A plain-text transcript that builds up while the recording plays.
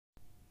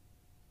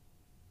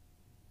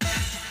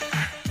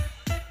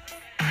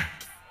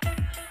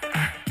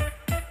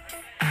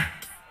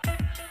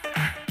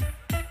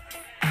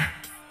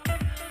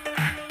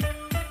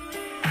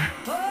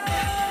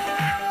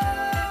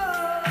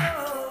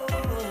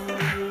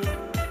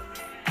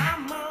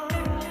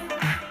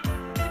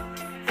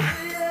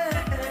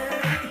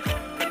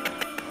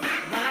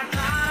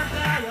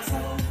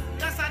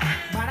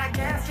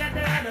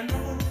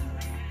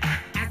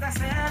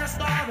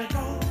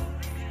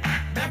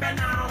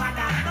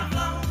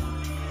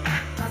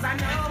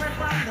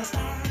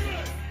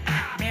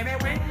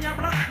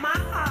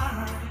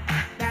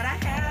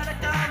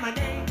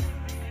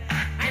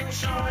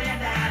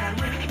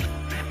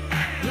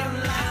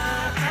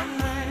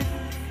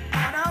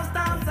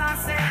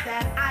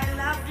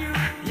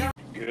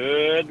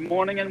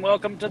morning and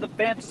welcome to the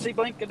Fantasy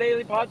Blanket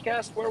Daily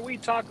Podcast where we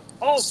talk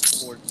all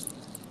sports,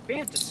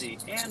 fantasy,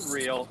 and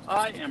real.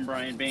 I am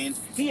Bryan Bain.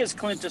 He is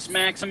Clintus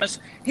Maximus.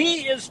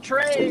 He is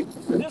Trey.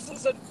 This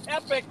is an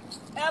epic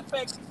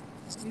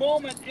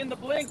moment in the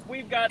blink.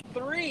 We've got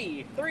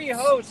three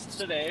hosts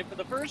today for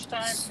the first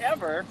time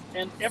ever,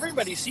 and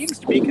everybody seems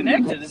to be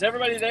connected. Is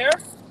everybody there?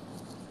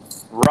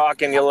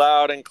 Rocking you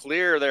loud and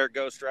clear there,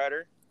 Ghost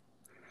Rider.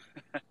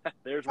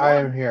 There's one. I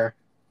am here.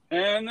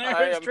 And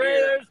there's Trey.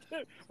 Here.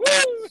 There's two.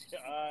 Woo!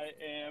 I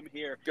am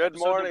here. Good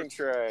morning,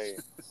 Trey.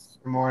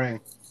 Good morning.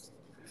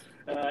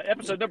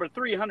 Episode number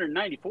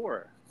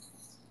 394,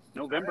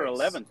 November Nice.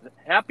 11th.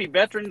 Happy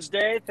Veterans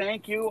Day.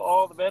 Thank you,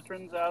 all the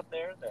veterans out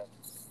there that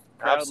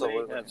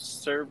proudly have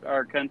served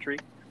our country.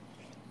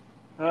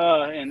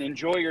 And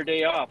enjoy your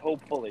day off,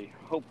 hopefully.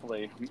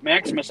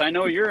 Maximus, I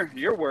know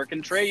you're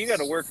working. Trey, you got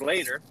to work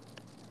later.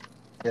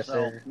 Yes,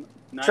 sir.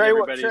 Trey,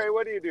 what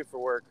do you do for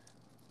work?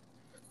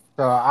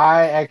 So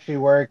I actually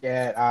work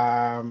at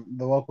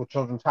the local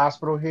children's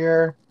hospital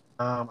here.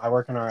 I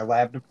work in our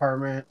lab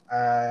department.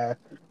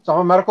 So I'm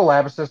a medical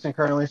lab assistant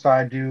currently, so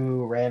I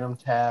do random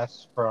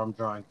tasks from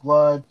drawing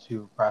blood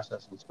to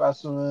processing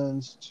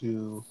specimens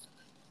to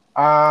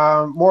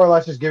more or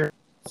less just giving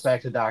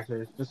back to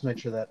doctors, just to make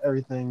sure that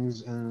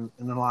everything's in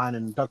line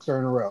and ducks are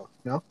in a row,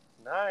 you know?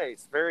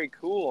 Nice. Very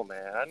cool,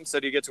 man.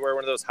 So do you get to wear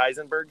one of those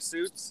Heisenberg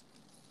suits?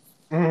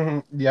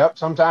 Yep,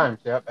 sometimes.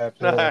 Yep,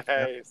 absolutely. Nice.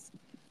 Yep.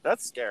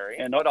 That's scary,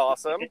 but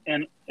awesome.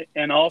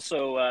 And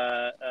also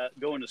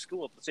going to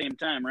school at the same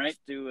time, right?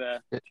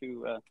 Yep.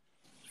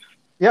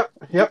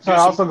 So I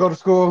also go to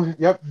school.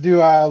 Yep, do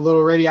a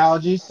little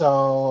radiology.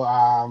 So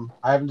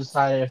I haven't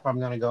decided if I'm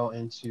gonna go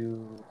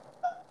into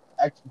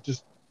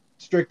just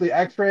strictly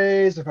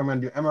X-rays, if I'm gonna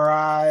do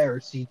MRI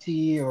or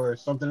CT or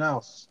something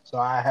else. So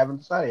I haven't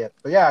decided yet.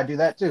 But yeah, I do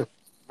that too.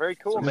 Very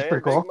cool, So man.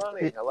 pretty cool. Big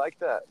money. I like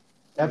that.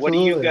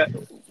 Absolutely.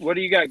 What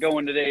do you got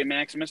going today,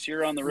 Maximus?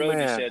 You're on the road.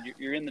 Man. You said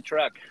you're in the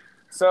truck.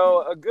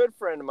 So a good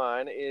friend of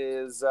mine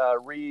is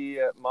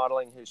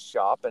remodeling his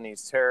shop, and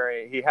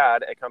he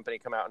had a company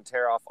come out and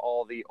tear off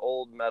all the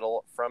old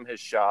metal from his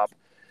shop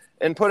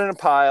and put in a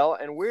pile,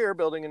 and we're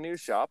building a new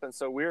shop, and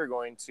so we're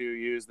going to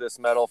use this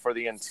metal for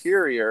the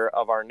interior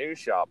of our new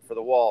shop for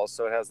the walls,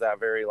 so it has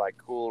that very like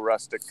cool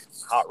rustic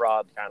hot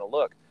rod kind of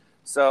look.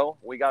 So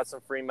we got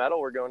some free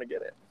metal. We're going to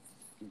get it.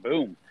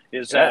 Boom.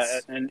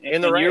 Yes.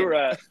 In the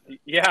rain.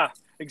 Yeah,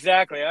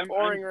 exactly.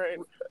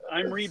 Rain.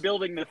 I'm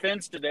rebuilding the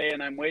fence today,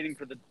 and I'm waiting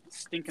for the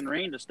stinking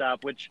rain to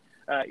stop, which,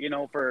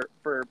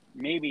 for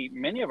maybe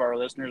many of our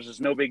listeners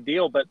is no big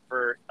deal, but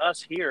for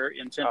us here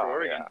in Central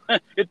Oregon,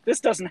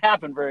 this doesn't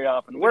happen very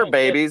often. We're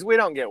babies. We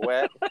don't get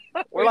wet.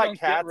 We're like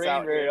cats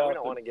out here. Often. We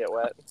don't want to get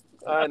wet.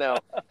 I know.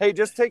 Hey,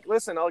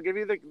 listen, I'll give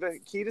you the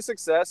key to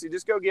success. You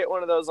just go get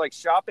one of those like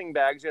shopping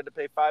bags you had to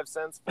pay 5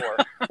 cents for.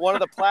 One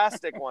of the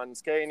plastic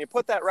ones, okay? And you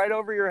put that right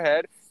over your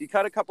head. You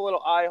cut a couple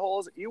little eye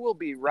holes. You will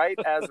be right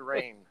as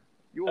rain.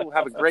 You will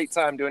have a great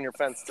time doing your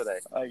fence today.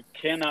 I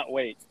cannot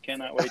wait.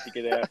 To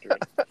get after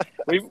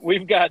it.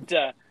 We've got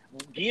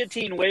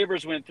Guillotine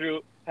waivers went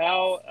through.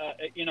 How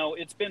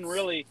it's been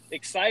really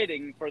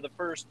exciting for the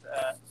first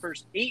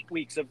 8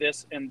 weeks of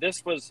this, and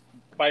this was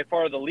by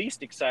far the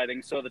least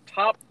exciting. So the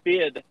top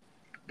bid,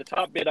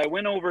 I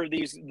went over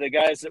the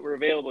guys that were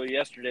available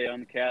yesterday on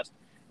the cast,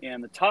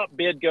 and the top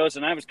bid goes,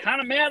 and I was kind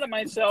of mad at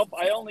myself.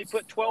 I only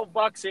put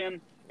 $12 in,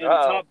 and the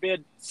top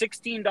bid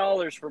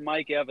 $16 for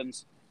Mike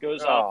Evans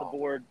goes off the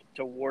board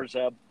to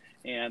Warzub.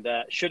 And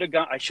I should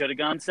have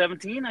gone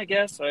 17, I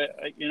guess.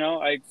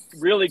 I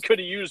really could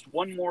have used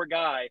one more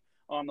guy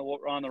on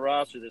the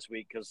roster this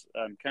week because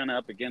I'm kind of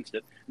up against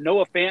it.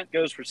 Noah Fant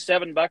goes for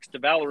 $7 to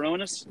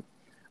Valeronis.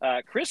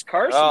 Chris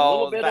Carson, a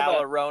little bit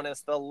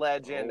Valeronis, the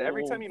legend.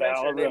 Every time you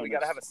mention a name, we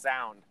got to have a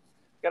sound.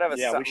 Got to have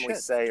something we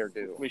say or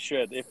do. We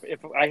should.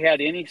 If I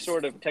had any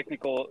sort of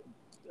technical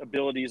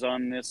abilities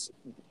on this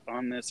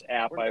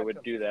app, I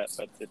would do that,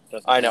 but it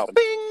doesn't. I know. Happen.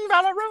 Bing,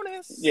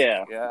 Valeronis.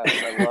 Yeah.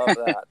 Yes, I love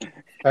that.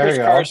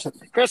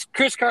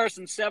 Chris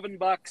Carson,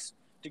 $7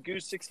 to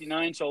Goose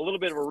 69. So a little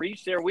bit of a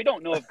reach there. We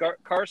don't know if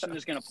Carson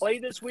is going to play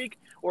this week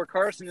or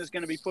Carson is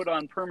going to be put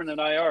on permanent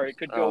IR. It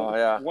could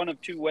go one of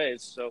two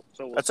ways. So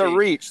we'll That's see. a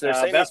reach. They're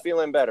saying he's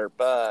feeling better,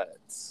 but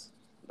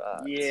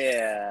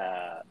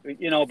yeah,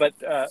 but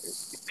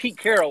Pete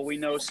Carroll, we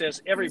know,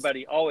 says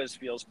everybody always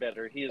feels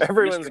better. He is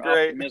everyone's Mr.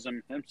 great.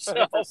 Optimism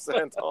himself.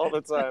 100% all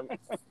the time.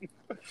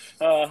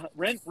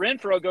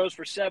 Renfro goes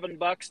for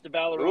 $7 to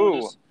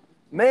Valeronis. Ooh.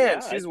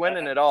 Man, she's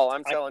winning it all.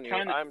 I'm telling you.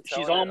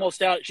 She's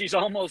almost out. She's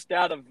almost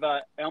out of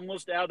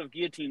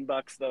guillotine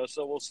bucks though.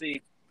 So we'll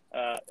see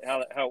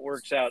how it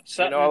works out.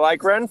 Sutton, I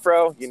like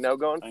Renfro.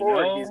 Going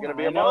forward, he's going to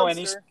be a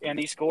monster. And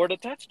he scored a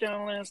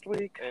touchdown last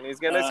week. And he's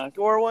going to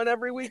score one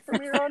every week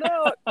from here on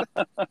out.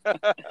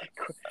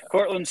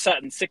 Cortland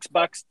Sutton,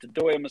 $6 to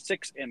Doyama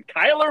 6, and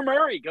Kyler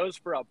Murray goes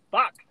for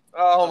 $1.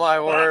 Oh my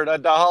word,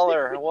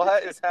 $1.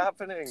 What is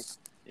happening?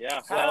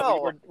 Yeah,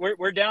 well,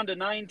 we're down to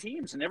 9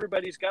 teams, and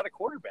everybody's got a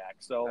quarterback.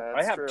 So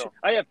That's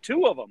I have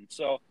two of them.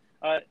 So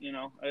I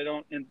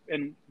don't,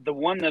 and the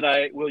one that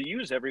I will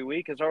use every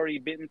week has already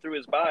been through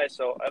his bye,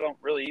 so I don't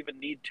really even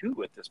need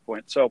two at this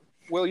point. So,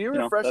 will you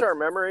refresh our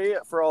memory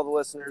for all the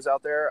listeners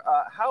out there?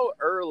 How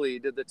early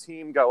did the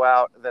team go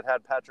out that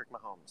had Patrick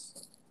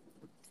Mahomes?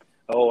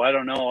 Oh, I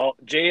don't know.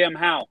 JM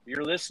Howe,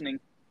 you're listening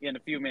in a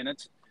few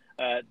minutes.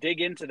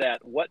 Dig into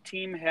that. What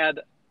team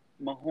had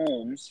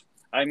Mahomes?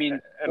 I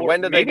mean, and when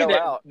did they go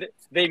out?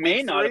 They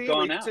may not have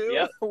gone out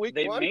yet.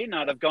 They may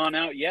not have gone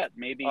out yet.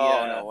 Maybe.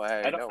 No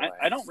way.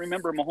 I don't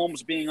remember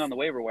Mahomes being on the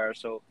waiver wire,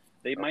 so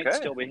they might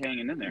still be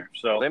hanging in there.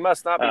 So they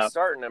must not be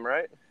starting him,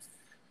 right?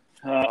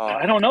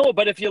 I don't know,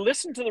 but if you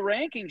listen to the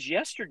rankings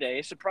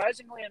yesterday,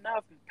 surprisingly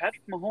enough,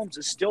 Patrick Mahomes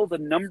is still the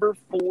number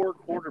 4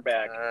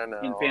 quarterback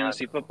in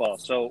fantasy football.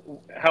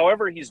 So,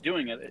 however he's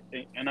doing it,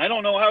 and I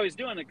don't know how he's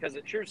doing it because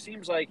it sure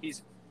seems like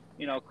he's,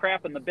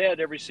 crapping the bed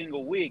every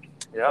single week.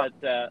 Yeah.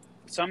 But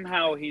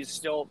somehow he's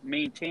still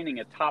maintaining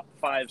a top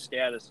 5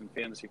 status in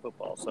fantasy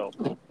football. So,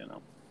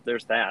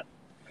 there's that.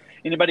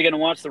 Anybody going to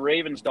watch the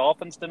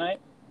Ravens-Dolphins tonight?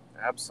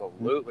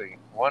 Absolutely,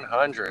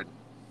 100.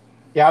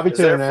 Yeah, I'll be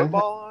tuning in. Is there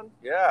football on?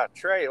 Yeah,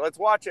 Trey, let's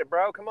watch it,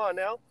 bro. Come on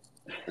now.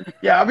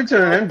 Yeah, I'll be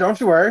tuning in. Don't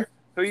you worry.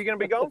 Who are you going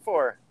to be going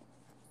for?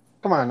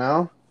 Come on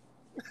now.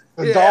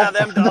 Them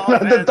Dolphins.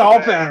 The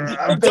Dolphins.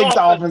 I'm a big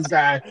Dolphins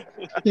guy.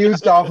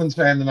 Huge Dolphins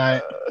fan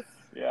tonight.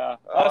 Yeah.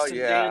 Us and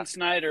Dan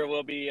Snyder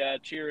will be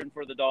cheering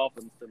for the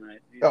Dolphins tonight.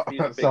 He's a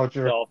big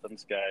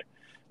Dolphins guy.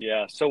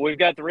 Yeah. So we've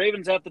got the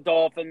Ravens at the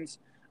Dolphins.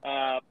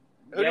 Who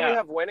do we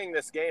have winning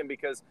this game?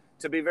 Because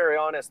to be very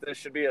honest, this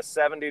should be a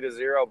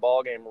 70-0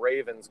 ball game.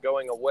 Ravens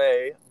going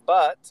away,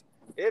 but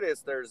it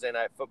is Thursday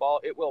Night Football.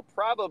 It will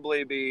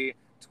probably be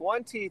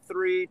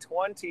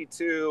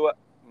 23-22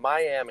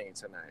 Miami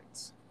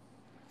tonight.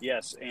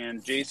 Yes,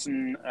 and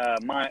Jason,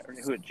 what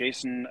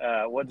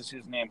is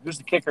his name? Who's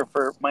the kicker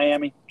for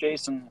Miami?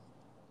 Jason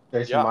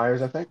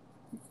Myers, I think.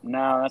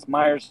 No, that's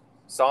Myers.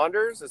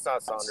 Saunders? It's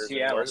not Saunders.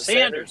 Yeah,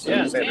 Sanders.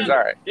 Yeah, Sanders. All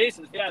right.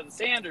 Jason. Yeah, the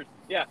Sanders.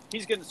 Yeah,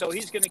 he's gonna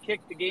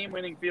kick the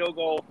game-winning field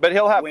goal. But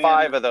he'll have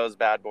 5 of those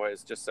bad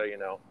boys, just so you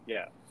know.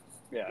 Yeah.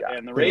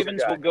 And the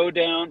Ravens will go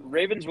down.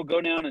 Ravens will go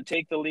down and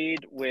take the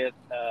lead with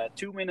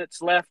 2 minutes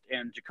left,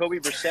 and Jacoby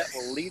Brissett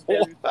will lead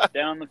them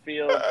down the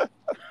field.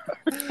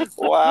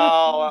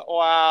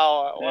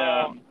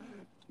 Wow.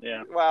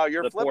 Yeah. Wow,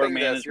 you're flipping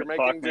this. You're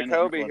making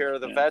Jacoby here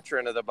the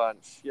veteran of the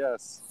bunch.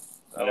 Yes.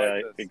 I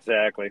like this.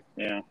 Exactly.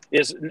 Yeah.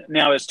 Is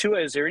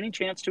there any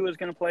chance Tua is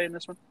going to play in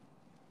this one?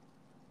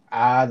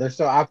 They're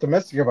still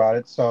optimistic about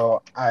it.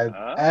 So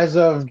as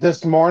of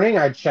this morning,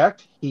 I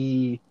checked.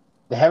 They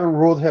haven't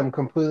ruled him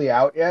completely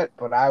out yet,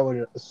 but I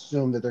would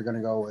assume that they're going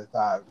to go with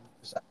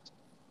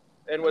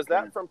And was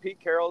that from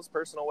Pete Carroll's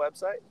personal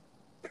website?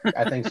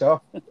 I think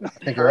so. I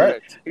think you're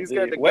right. He's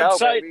good to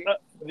website, go,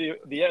 baby.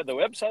 The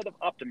website of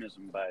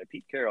optimism by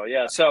Pete Carroll.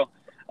 Yeah. So,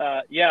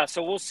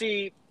 so we'll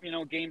see.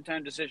 Game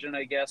time decision.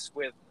 I guess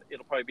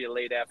it'll probably be a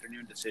late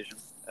afternoon decision.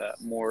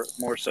 More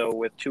so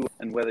with Tua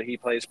and whether he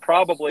plays.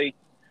 Probably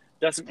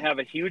doesn't have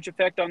a huge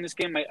effect on this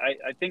game.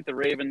 I think the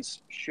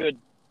Ravens should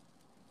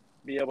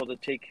be able to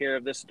take care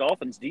of this.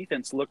 Dolphins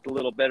defense looked a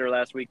little better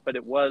last week, but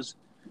it was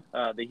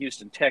the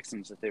Houston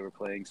Texans that they were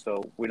playing,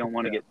 so we don't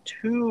want to get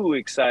too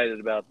excited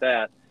about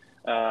that.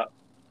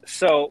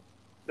 So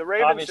the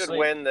Ravens should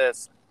win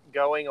this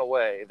going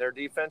away. Their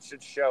defense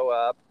should show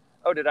up.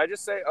 Oh, did I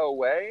just say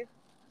away?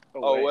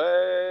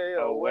 Away.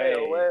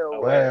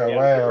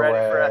 Get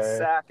ready for a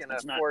sack and a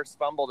forced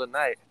fumble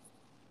tonight.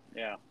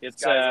 Yeah,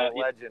 it's a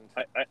legend.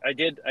 I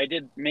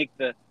did make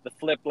the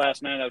flip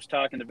last night. I was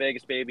talking to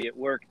Vegas Baby at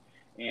work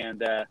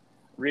and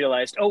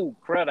realized, oh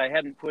crud, I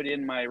hadn't put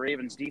in my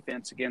Ravens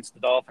defense against the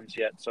Dolphins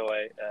yet, so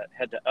I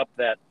had to up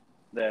that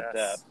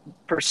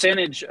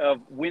percentage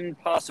of win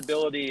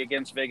possibility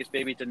against Vegas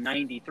Baby to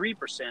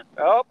 93%.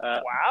 Oh,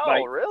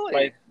 wow,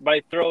 really?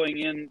 By throwing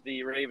in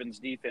the Ravens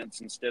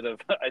defense instead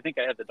of, I think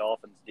I had the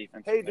Dolphins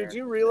defense. Hey, did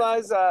you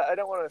realize, I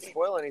don't want to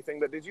spoil anything,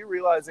 but did you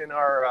realize in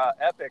our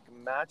epic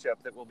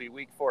matchup that will be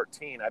week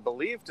 14, I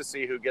believe to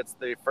see who gets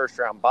the first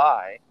round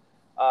bye,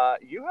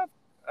 you have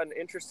an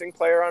interesting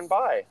player on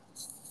bye.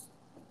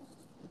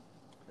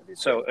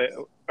 So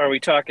are we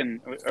talking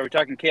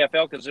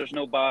KFL? Because there's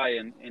no bye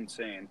in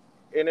Insane.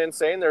 In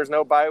Insane, there's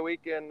no bye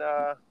week in.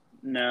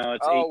 No,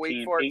 it's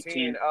week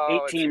 14.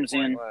 8 teams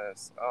in.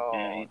 Oh,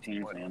 yeah, 8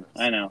 teams in.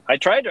 I know. I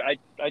tried to.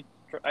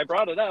 I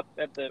brought it up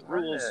at the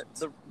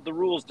the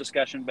rules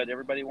discussion, but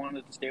everybody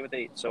wanted to stay with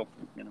 8. So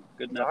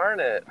good enough. Darn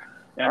it!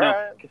 All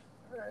right.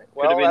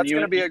 Well, that's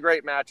going to be a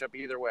great matchup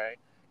either way.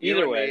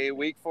 Either way,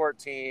 week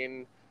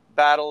 14,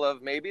 battle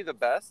of maybe the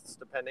bests,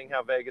 depending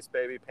how Vegas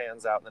Baby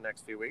pans out in the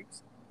next few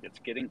weeks. It's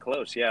getting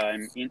close. Yeah,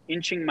 I'm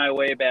inching my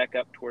way back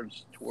up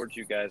towards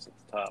you guys at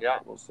the top. Yeah,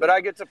 but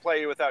I get to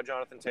play without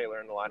Jonathan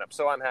Taylor in the lineup,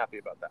 so I'm happy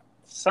about that.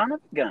 Son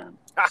of a gun.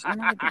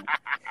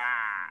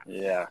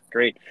 Yeah,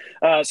 great.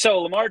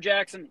 So Lamar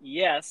Jackson,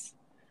 yes.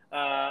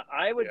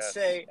 I would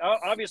say,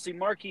 obviously,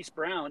 Marquise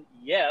Brown,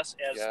 yes.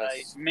 As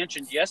I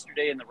mentioned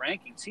yesterday in the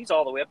rankings, he's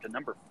all the way up to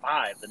number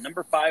 5, the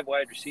number 5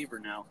 wide receiver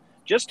now.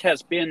 Just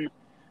has been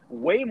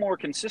way more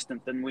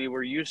consistent than we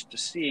were used to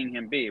seeing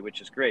him be,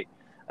 which is great.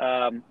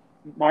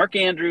 Mark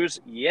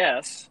Andrews,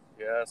 yes.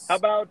 Yes. How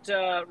about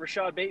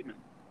Rashad Bateman?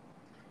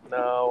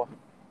 No.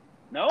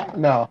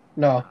 No?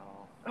 No.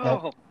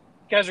 Oh, you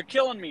guys are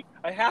killing me.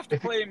 I have to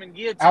play him in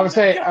Guillotine. I would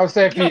say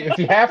if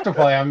you have to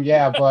play him,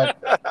 yeah, but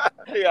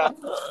Yeah.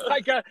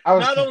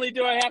 Not only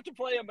do I have to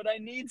play him, but I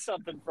need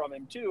something from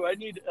him too. I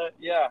need,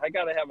 I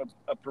got to have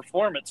a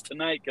performance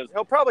tonight because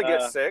He'll probably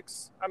get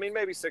 6. I mean,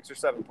 maybe 6 or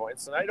 7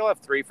 points tonight. He'll have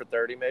 3 for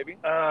 30, maybe.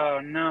 Oh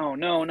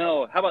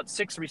no! How about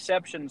 6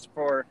 receptions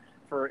for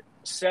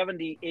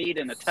 78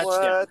 and a touchdown?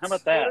 What? How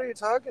about that? What are you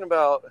talking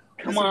about?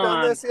 Come Has he done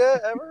on. this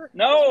yet ever?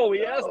 No,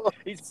 he hasn't.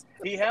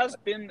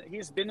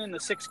 He's been in the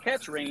 6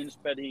 catch range,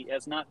 but he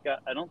has not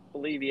got. I don't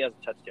believe he has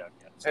a touchdown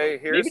yet. So Hey,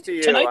 here's to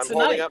you. tonight's I'm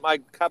holding up my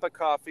cup of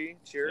coffee.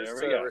 Cheers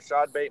to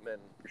Rashad Bateman.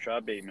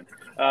 Rashad Bateman.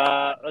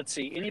 Let's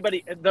see.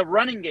 Anybody? The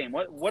running game.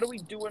 What are we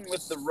doing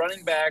with the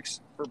running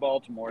backs for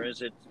Baltimore?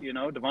 Is it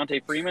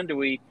Devontae Freeman? Do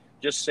we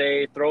just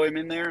say throw him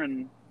in there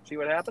and see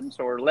what happens,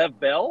 or Lev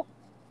Bell?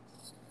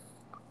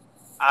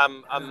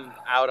 I'm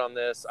out on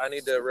this. I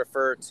need to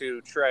refer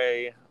to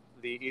Trey,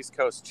 the East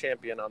Coast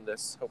champion, on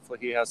this. Hopefully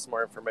he has some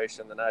more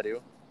information than I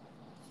do.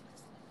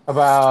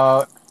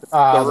 About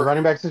the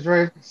running back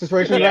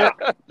situation.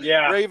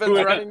 Yeah. Ravens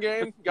running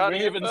game.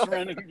 Ravens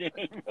running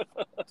game.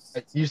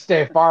 You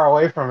stay far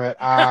away from it.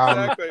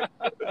 Exactly.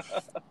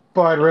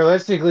 But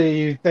realistically,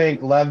 you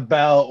think Lev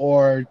Bell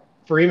or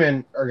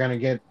Freeman are going to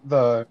get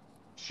the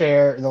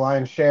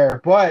lion's share.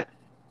 But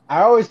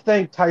I always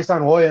think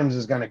Tyson Williams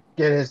is going to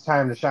get his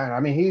time to shine. I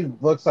mean, he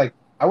looks like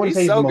I wouldn't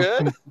say he's so the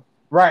most good.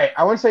 Right.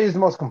 I wouldn't say he's the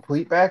most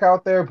complete back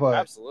out there, but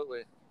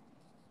absolutely.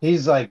 He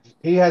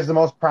has the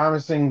most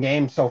promising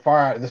game so far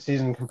out of the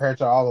season compared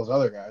to all those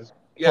other guys.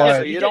 Yeah, but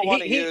so you don't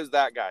want to use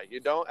that guy.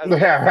 You don't, as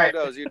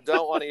goes, you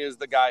don't want to use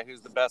the guy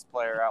who's the best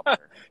player out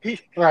there.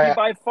 He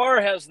by far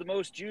has the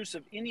most juice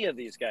of any of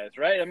these guys,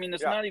 right? I mean,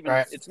 it's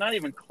not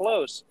even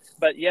close.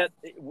 But yet,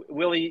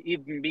 will he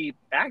even be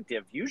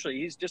active? Usually,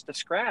 he's just a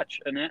scratch,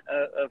 a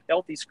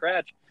healthy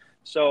scratch.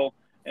 So,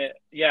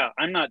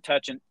 I'm not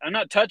touching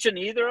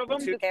either of them.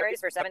 2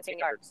 carries for 17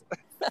 yards.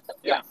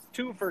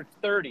 2 for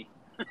 30.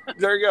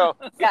 There you go.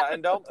 Yeah,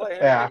 and don't play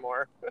him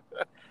anymore.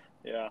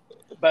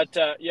 But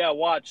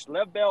watch.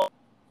 Lev Bell,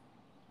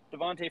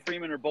 Devontae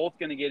Freeman are both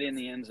going to get in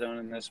the end zone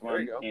in this one.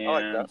 There you go. And,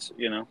 I like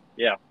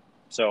that.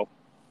 So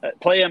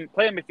play him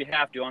if you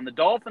have to. On the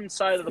Dolphins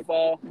side of the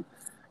ball,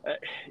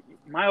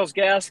 Myles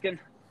Gaskin.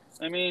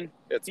 I mean,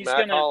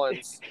 Matt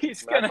Collins.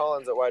 Matt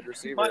Collins at wide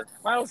receiver.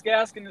 Myles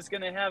Gaskin is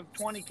going to have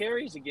 20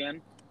 carries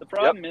again. The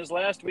problem is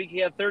last week he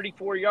had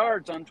 34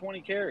 yards on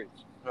 20 carries.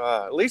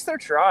 At least they're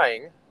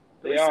trying.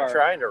 They're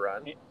trying to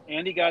run.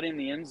 And he got in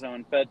the end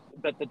zone, but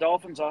the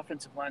Dolphins'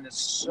 offensive line is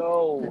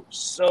so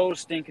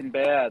stinking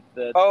bad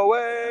that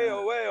away.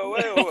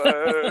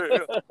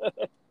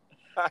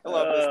 I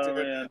love this dude.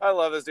 Man. I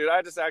love this dude.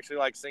 I just actually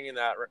like singing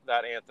that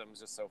anthem. It's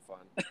just so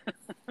fun.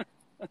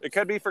 It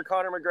could be for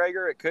Conor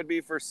McGregor. It could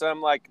be for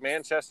some like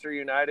Manchester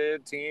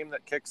United team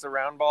that kicks a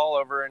round ball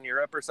over in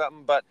Europe or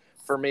something. But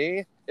for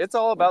me, it's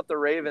all about the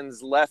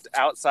Ravens' left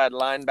outside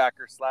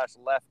linebacker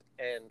 / left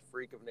end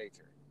freak of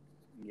nature.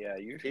 Yeah,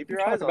 you keep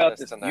your eyes on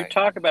this tonight. You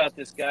talk about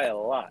this guy a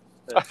lot.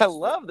 I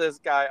love this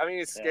guy. I mean,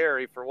 he's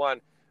scary for one,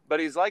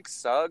 but he's like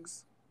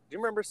Suggs. Do you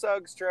remember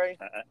Suggs, Trey?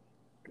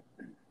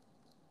 Do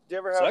you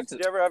ever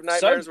have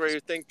nightmares where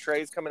you think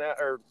Trey's coming out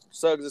or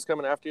Suggs is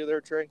coming after you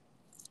there, Trey?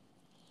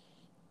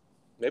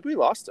 Maybe we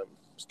lost him.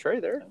 Is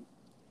Trey there?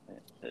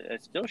 I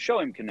still show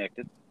him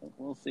connected.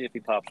 We'll see if he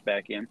pops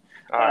back in.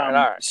 All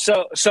right.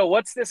 So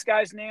what's this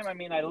guy's name? I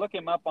mean, I look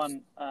him up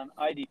on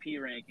IDP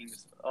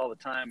rankings all the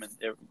time, and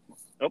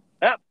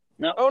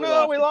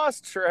we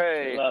lost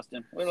Trey.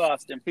 We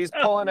lost him. He's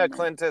pulling a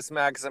Clintus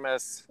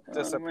Maximus,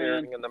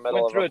 disappearing in the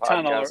middle of a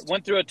podcast.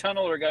 Went through a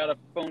tunnel or got a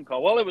phone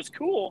call. Well, it was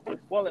cool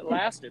while it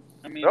lasted.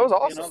 I mean, that was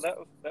awesome.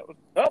 That was.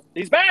 Oh,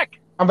 he's back.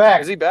 I'm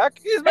back. Is he back?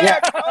 He's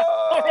back. Yeah.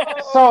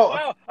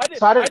 Oh! I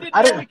didn't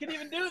know we could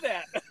even do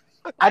that.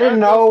 I didn't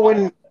know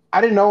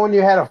when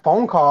you had a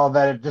phone call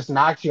that it just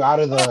knocked you out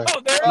of the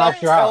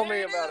knocked you out.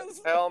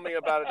 Tell me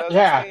about it.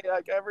 Doesn't seem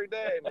like every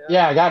day, man.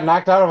 Yeah, I got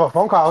knocked out of a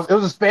phone call. It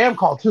was a spam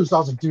call too, so I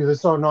was like, dude, this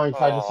is so annoying.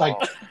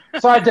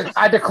 So I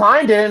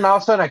declined it, and all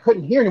of a sudden I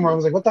couldn't hear anymore. I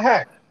was like, what the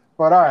heck?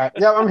 But all right,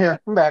 I'm here.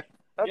 I'm back.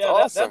 That's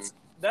awesome.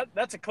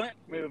 That's a Clint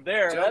move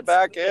there. Jump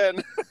back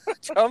in.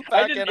 I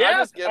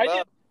just give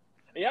up.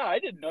 Yeah, I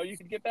didn't know you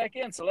could get back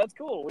in, so that's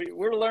cool.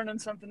 We're learning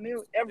something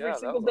new every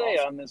single day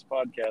on this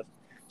podcast.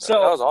 So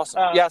that was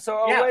awesome.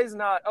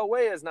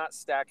 Oweh is not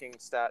stacking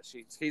stat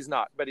sheets. He's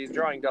not, but he's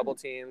drawing double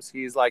teams.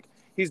 He's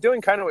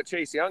doing kind of what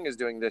Chase Young is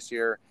doing this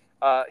year.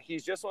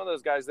 He's just one of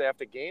those guys they have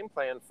to game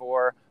plan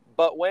for.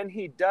 But when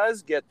he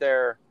does get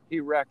there, he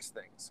wrecks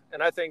things.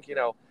 And I think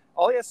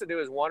all he has to do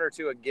is 1 or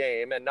 2 a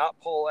game and not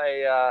pull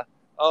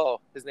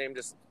his name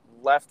just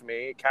left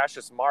me,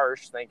 Cassius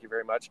Marsh. Thank you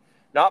very much.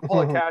 Not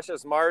pull a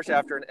Cassius Marsh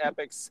after an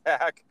epic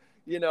sack,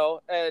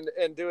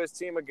 and do his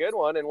team a good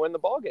one and win the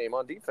ball game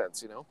on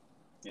defense.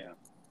 Yeah.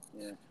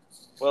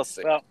 We'll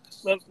see. Well,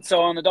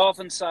 so on the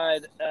Dolphins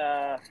side,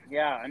 I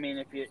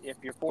mean, if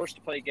you're forced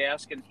to play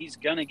Gaskin, he's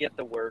gonna get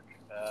the work.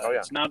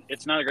 It's not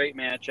a great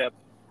matchup.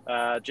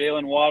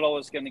 Jalen Waddle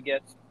is going to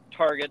get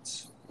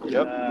targets.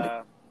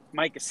 Yep.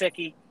 Mike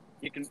Gesicki,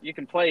 you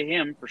can play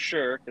him for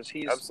sure because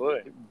he's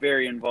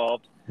very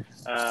involved.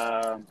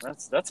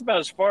 That's about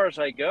as far as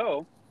I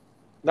go.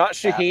 Not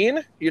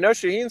Shaheen. You know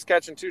Shaheen's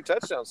catching 2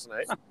 touchdowns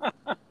tonight.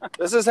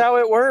 This is how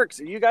it works.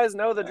 You guys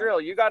know the drill.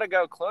 You got to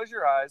go close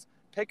your eyes,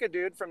 pick a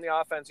dude from the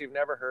offense you've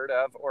never heard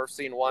of or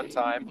seen one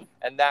time,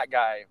 and that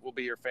guy will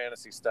be your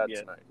fantasy stud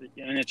tonight.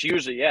 And it's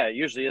usually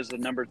is the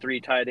number 3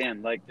 tight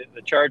end. Like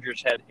the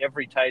Chargers had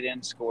every tight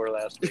end score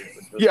last week,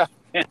 which was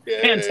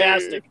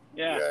fantastic.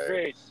 Yeah,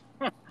 great.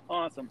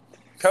 Awesome.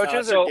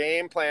 Coaches are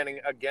game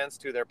planning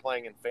against who they're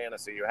playing in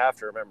fantasy. You have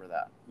to remember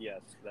that. Yes,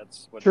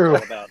 that's what it's all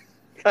about.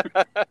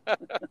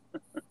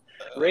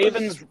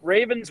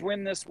 Ravens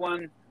win this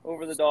one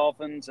over the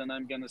Dolphins, and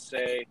I'm going to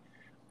say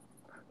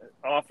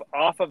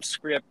off of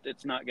script,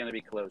 it's not going to be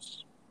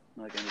close.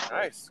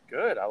 Nice,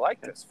 good. I like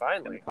this.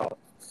 Finally,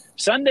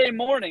 Sunday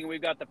morning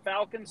we've got the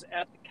Falcons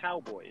at the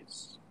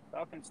Cowboys.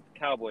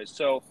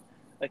 So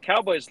the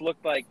Cowboys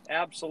looked like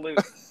absolute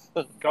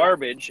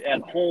garbage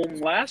at home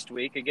last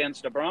week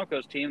against a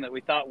Broncos team that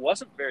we thought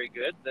wasn't very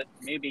good. That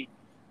maybe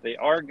they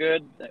are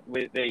good.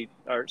 They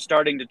are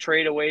starting to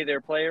trade away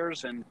their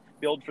players and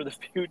build for the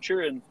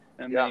future, and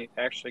they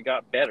actually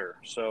got better.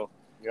 So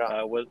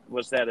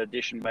was that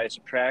addition by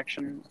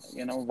subtraction?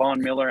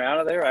 Von Miller out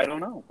of there? I don't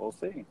know. We'll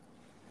see.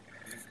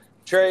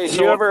 Trey, do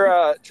you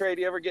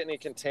ever get any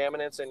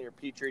contaminants in your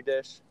Petri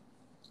dish?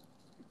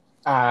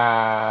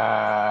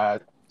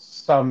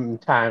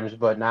 Sometimes,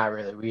 but not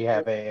really. We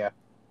have a.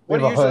 What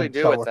do you usually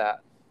do with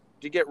that?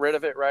 Do you get rid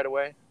of it right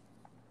away?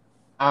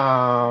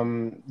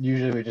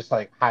 Usually we just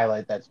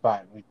highlight that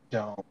spot. We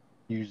don't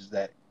use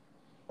that,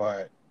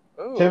 but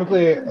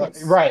typically,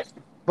 right.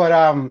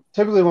 But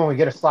typically when we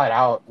get a slide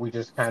out, we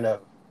just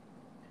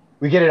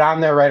we get it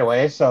on there right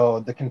away.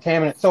 So the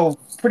contaminant. So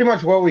pretty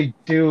much what we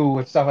do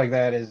with stuff like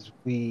that is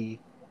we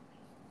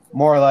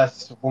more or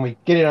less when we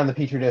get it on the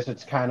Petri dish,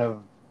 it's kind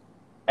of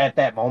at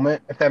that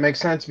moment, if that makes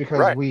sense,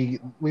 because we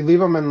leave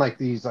them in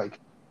these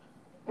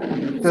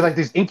they're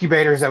these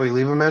incubators that we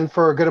leave them in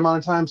for a good amount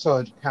of time. So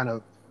it kind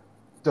of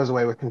does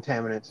away with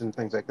contaminants and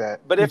things like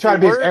that. But we if try you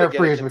to be as were air to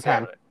free get as a we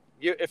can.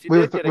 If you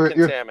did get a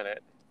contaminant,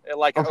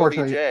 like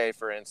OBJ,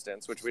 for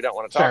instance, which we don't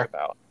want to talk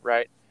about,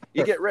 right?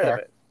 You get rid of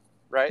it,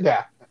 right?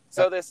 Yeah.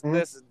 So this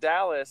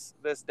Dallas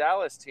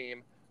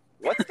team,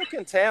 what's the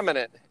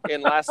contaminant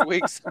in last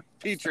week's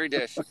Petri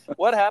dish?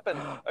 What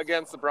happened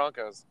against the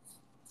Broncos?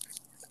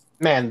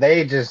 Man,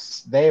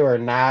 they were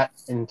not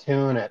in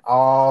tune at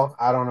all.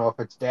 I don't know if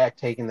it's Dak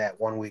taking that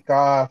 1 week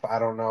off. I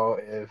don't know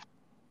if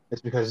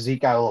it's because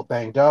Zeke got a little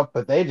banged up,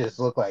 but they just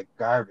look like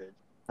garbage.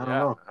 I don't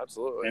know.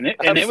 Absolutely.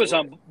 And it was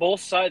on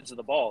both sides of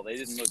the ball. They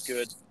didn't look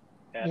good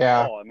at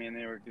all. I mean,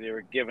 they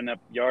were giving up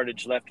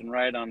yardage left and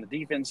right on the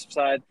defensive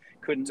side.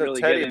 Couldn't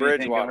really get anything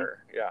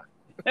Bridgewater.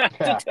 Going.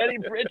 To Teddy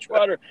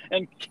Bridgewater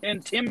and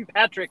Tim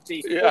Patrick,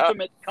 the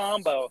ultimate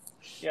combo.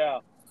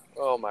 Yeah.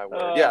 Oh my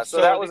word!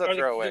 So that was a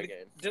throwaway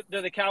game.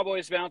 Do the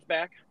Cowboys bounce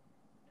back?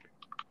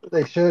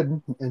 They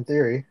should, in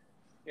theory.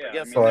 Yeah,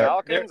 against the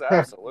Falcons,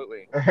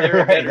 absolutely.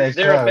 They're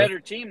a better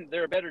team.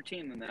 They're a better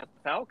team than that.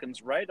 The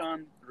Falcons,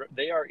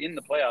 they are in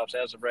the playoffs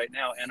as of right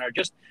now, and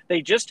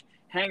they just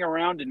hang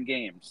around in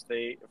games.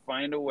 They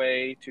find a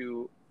way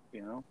to,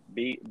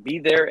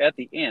 be there at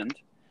the end,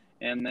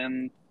 and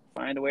then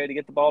find a way to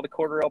get the ball to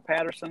Cordarrelle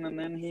Patterson, and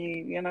then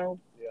he,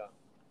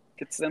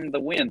 gets them the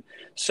win.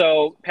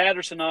 So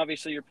Patterson,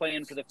 obviously, you're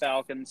playing for the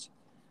Falcons.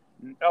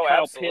 Oh,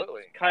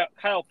 absolutely.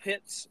 Kyle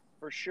Pitts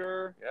for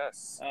sure.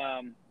 Yes.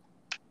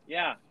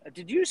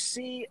 Did you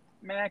see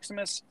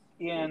Maximus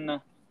in?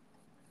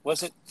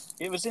 Was it?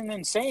 It was in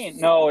Insane.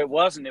 No, it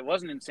wasn't. It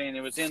wasn't Insane.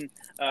 It was in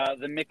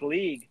the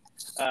McLeague.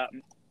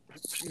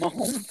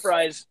 Mahomes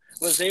Fries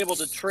was able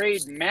to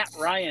trade Matt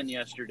Ryan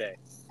yesterday.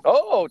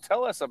 Oh,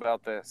 tell us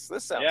about this.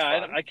 This sounds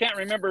fun. I can't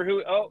remember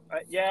who.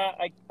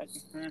 I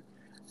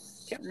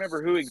can't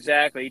remember who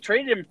exactly. He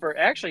traded him for.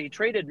 Actually, he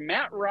traded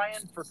Matt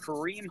Ryan for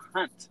Kareem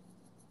Hunt.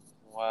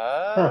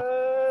 What?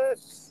 Huh.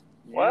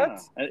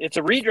 What? Yeah. It's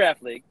a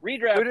redraft league.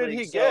 Who did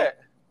he get?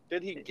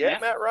 Did he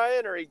get Matt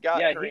Ryan or he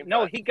got Kareem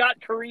Hunt? He got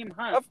Kareem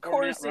Hunt. Of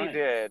course he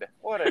did.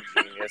 What a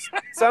genius.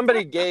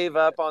 Somebody gave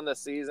up on the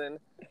season.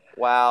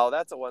 Wow,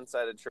 that's a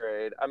one-sided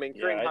trade. I mean,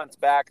 Kareem Hunt's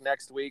back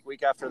next week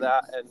after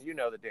that, and you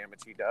know the damage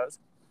he does.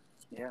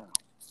 Yeah,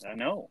 I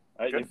know.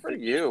 Good for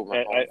you,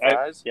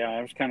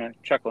 I was kind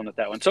of chuckling at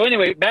that one. So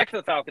anyway, back to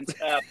the Falcons.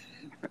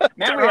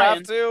 Matt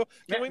Ryan.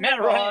 Can we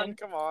move on?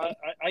 Come on.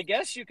 I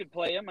guess you could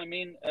play him. I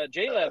mean,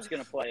 J-Lab's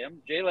going to play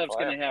him. J-Lab's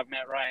going to have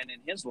Matt Ryan in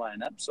his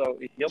lineup, so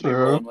he'll be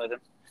rolling with him.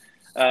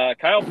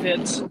 Kyle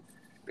Pitts.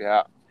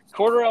 Yeah.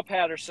 Cordarrelle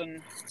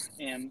Patterson,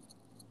 and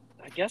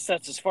I guess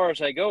that's as far as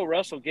I go.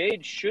 Russell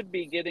Gage should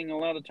be getting a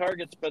lot of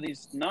targets, but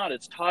he's not.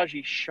 It's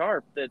Taji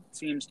Sharp that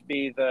seems to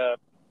be the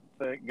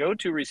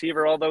go-to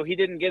receiver, although he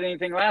didn't get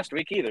anything last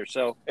week either.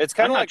 So it's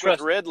kind of like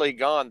with Ridley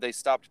gone, they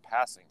stopped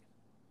passing.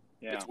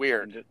 Yeah. It's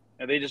weird.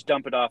 And they just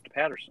dump it off to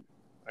Patterson.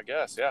 I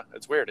guess, yeah.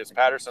 It's weird. It's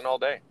Patterson all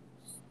day.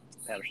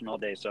 Patterson all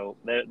day. So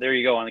there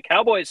you go. On the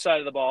Cowboys side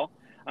of the ball,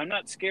 I'm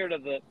not scared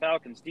of the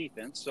Falcons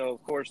defense. So,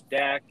 of course,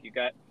 Dak, you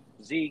got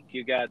Zeke,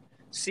 you got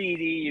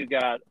CeeDee, you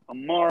got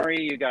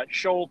Amari, you got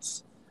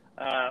Schultz.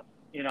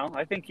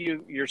 I think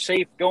you're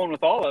safe going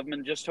with all of them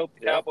and just hope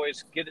the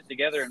Cowboys get it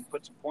together and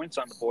put some points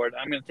on the board.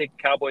 I'm going to take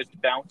the Cowboys to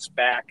bounce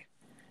back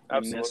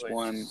in this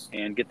one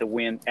and get the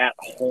win at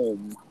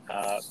home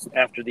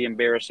after the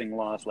embarrassing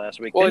loss last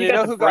week. Well, you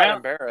know who got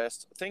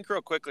embarrassed? Think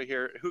real quickly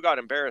here. Who got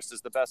embarrassed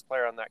is the best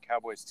player on that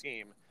Cowboys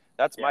team.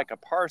 That's Micah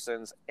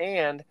Parsons.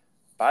 And,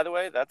 by the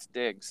way, that's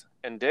Diggs.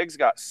 And Diggs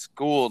got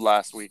schooled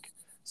last week.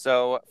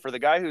 So, for the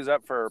guy who's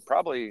up for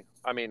probably,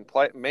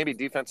 maybe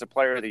Defensive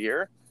Player of the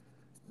Year,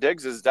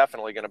 Diggs is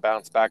definitely going to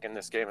bounce back in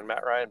this game, and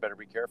Matt Ryan better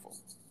be careful.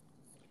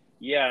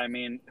 Yeah,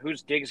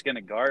 who's Diggs going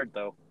to guard,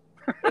 though?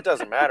 It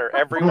doesn't matter.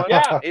 Everyone,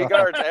 he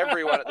guards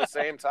everyone at the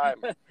same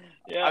time.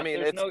 Yeah,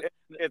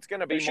 it's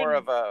going to be more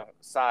of a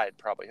side,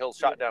 probably. He'll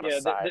shot down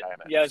a side.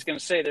 I was going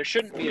to say there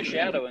shouldn't be a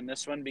shadow in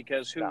this one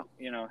because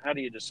how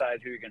do you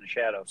decide who you're going to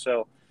shadow?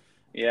 So,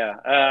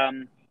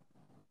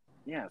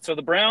 So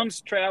the Browns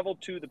travel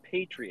to the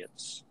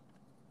Patriots,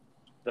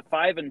 the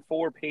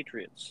 5-4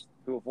 Patriots,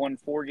 who have won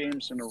 4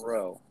 games in a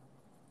row.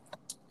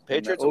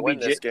 Patriots will win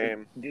this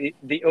game.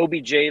 The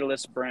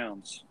OBJ-less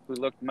Browns, who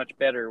looked much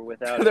better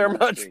without him. They're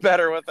much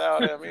better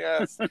without him,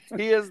 yes.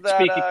 He is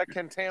that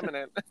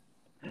contaminant.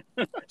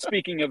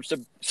 Speaking of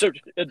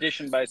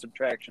addition by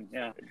subtraction,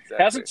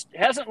 Exactly.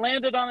 Hasn't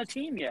landed on a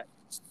team yet.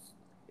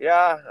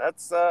 Yeah,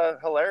 that's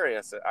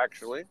hilarious,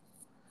 actually.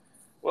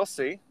 We'll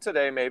see.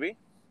 Today, maybe.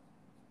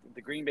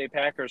 The Green Bay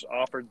Packers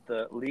offered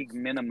the league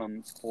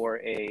minimum for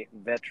a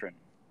veteran.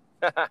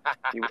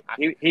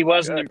 He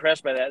wasn't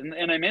impressed by that,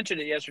 and I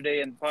mentioned it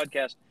yesterday in the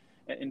podcast.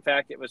 In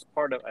fact, it was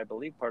part of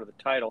the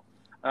title.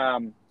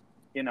 Do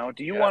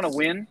you want to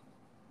win?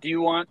 Do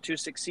you want to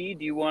succeed?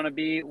 Do you want to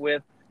be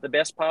with the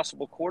best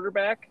possible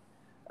quarterback,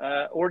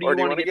 or do you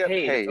want to get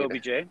paid?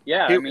 OBJ,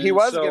 he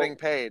was getting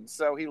paid,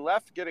 so he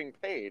left getting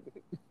paid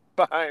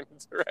behind,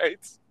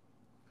 right?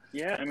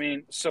 Yeah,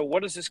 so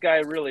what does this guy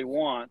really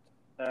want?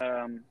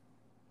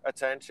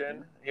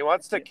 Attention. He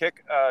wants to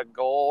kick a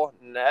goal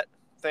net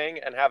thing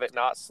and have it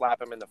not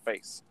slap him in the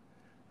face.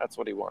 That's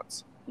what he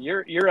wants.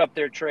 You're up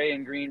there, Trey,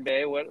 in Green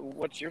Bay.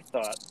 What's your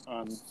thought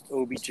on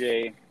OBJ?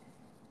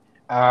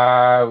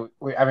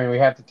 We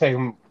have to take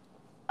him.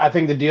 I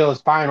think the deal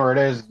is fine where it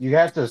is. You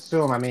have to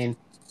assume.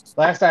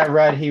 Last I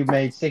read, he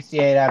made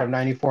 68 out of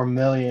 94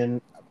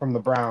 million from the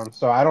Browns.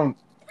 So I don't.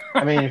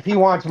 If he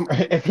wants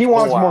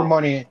more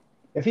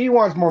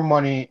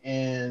money,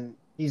 and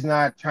he's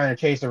not trying to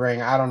chase a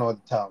ring, I don't know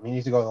what to tell him. He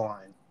needs to go to the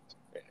line.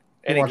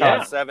 And he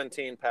got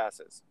 17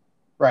 passes.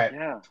 Right.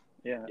 Yeah.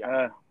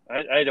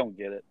 I don't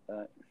get it.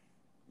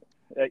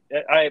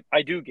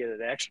 I do get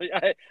it, actually.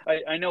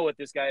 I know what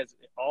this guy is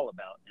all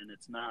about, and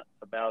it's not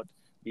about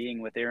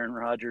being with Aaron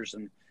Rodgers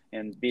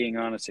and being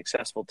on a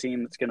successful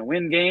team that's going to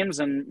win games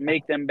and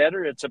make them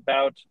better. It's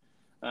about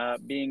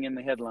being in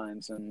the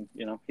headlines. And,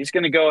 he's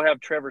going to go have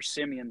Trevor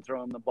Siemian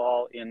throwing the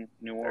ball in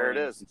New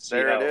Orleans.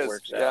 There it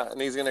is. Yeah, and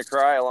he's going to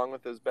cry along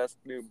with his best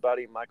new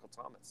buddy, Michael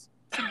Thomas.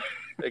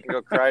 They can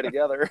go cry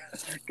together.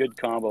 Good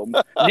combo.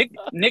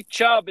 Nick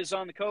Chubb is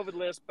on the COVID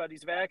list, but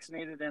he's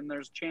vaccinated, and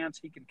there's a chance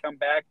he can come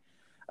back.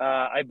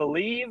 I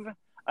believe.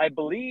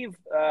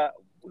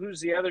 Who's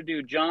the other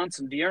dude?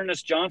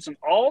 Dearness Johnson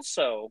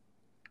also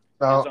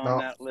is on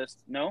that list.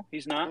 No,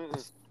 he's not.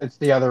 It's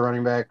the other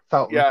running back,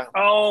 Felton. Yeah.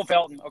 Oh,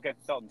 Felton. Okay,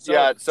 Felton.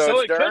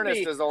 So Dearness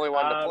is the only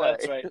one to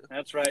play.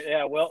 That's right.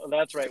 Yeah. Well,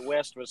 that's right.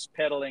 West was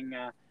peddling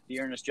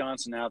Dearness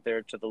Johnson out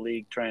there to the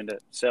league, trying to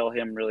sell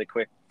him really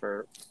quick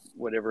for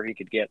whatever he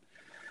could get.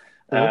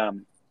 Yeah.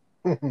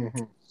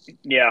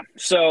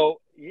 So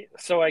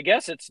I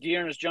guess it's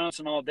Dearness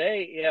Johnson all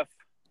day.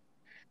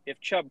 If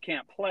Chubb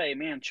can't play,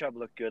 man, Chubb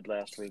looked good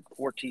last week.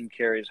 14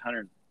 carries,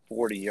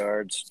 140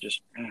 yards.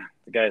 Just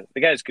the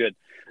guy's good.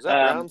 Is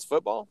that Browns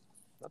football?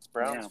 That's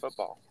Browns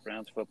football.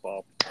 Browns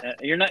football.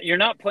 You're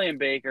not playing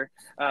Baker.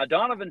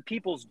 Donovan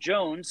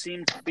Peoples-Jones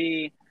seems to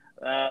be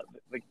the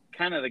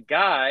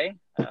guy.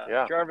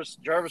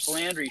 Jarvis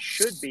Landry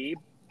should be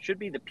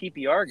the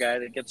PPR guy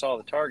that gets all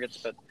the targets,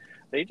 but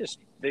they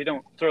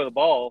don't throw the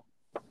ball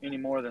any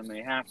more than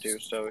they have to,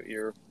 so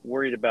you're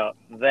worried about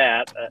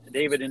that.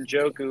 David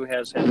Njoku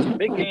has had some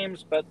big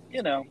games, but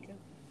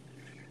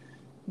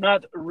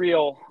not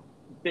real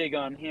big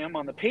on him.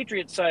 On the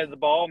Patriots side of the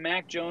ball,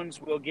 Mac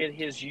Jones will get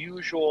his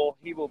usual.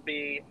 He will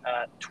be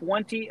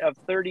 20 of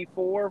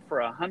 34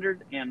 for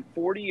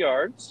 140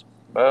 yards.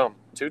 Boom,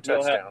 2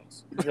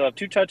 touchdowns. He'll have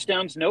 2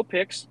 touchdowns, no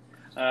picks.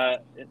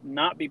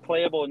 Not be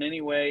playable in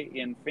any way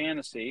in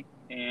fantasy.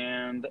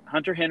 And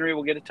Hunter Henry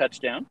will get a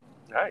touchdown.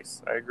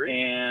 Nice, I agree.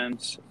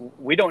 And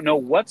we don't know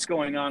what's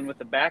going on with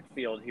the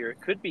backfield here.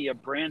 It could be a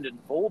Brandon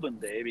Bolden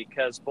day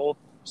because both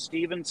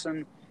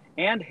Stevenson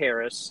and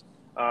Harris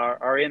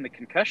are in the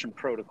concussion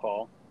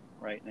protocol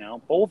right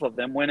now. Both of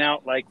them went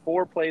out like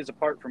 4 plays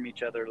apart from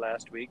each other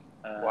last week.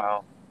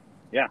 Wow.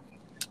 Yeah.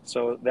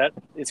 So that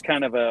is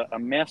kind of a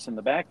mess in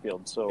the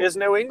backfield. So is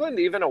New England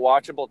even a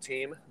watchable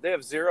team? They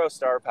have zero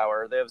star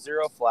power. They have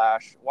zero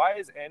flash. Why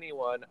is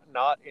anyone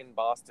not in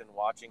Boston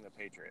watching the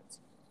Patriots?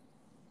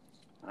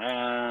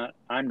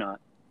 I'm not.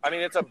 I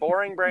mean, it's a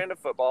boring brand of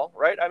football,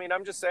 right? I mean,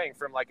 I'm just saying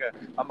from like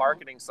a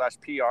marketing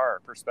 / PR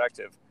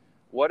perspective,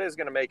 what is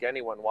going to make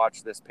anyone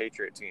watch this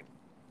Patriot team?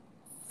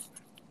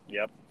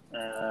 Yep.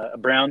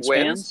 Browns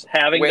Wins? fans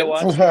having to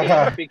watch the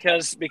game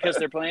because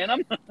they're playing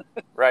them.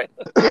 Right.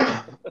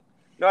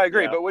 No, I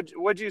agree. Yeah. But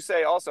would you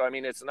say also? I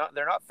mean,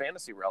 they're not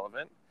fantasy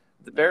relevant.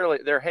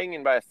 They're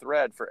hanging by a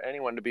thread for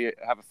anyone to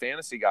have a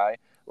fantasy guy.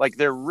 Like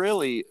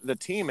the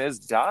team is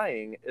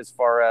dying as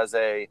far as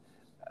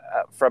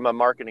from a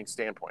marketing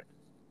standpoint.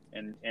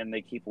 And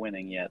they keep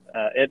winning yet.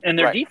 And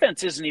their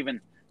defense isn't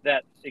even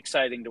that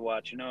exciting to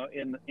watch. You know,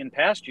 in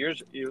past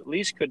years, you at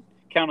least could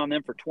count on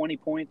them for 20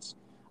 points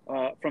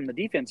from the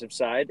defensive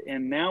side,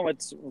 and now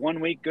it's 1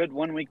 week good,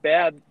 1 week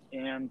bad,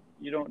 and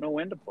you don't know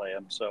when to play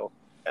them. So,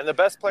 and the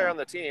best player on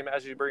the team,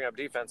 as you bring up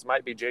defense,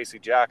 might be J.C.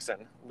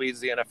 Jackson. Leads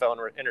the NFL in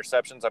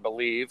interceptions, I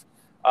believe.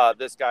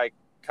 This guy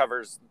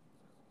covers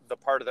the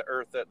part of the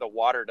earth that the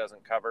water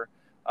doesn't cover.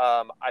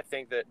 I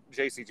think that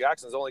J.C.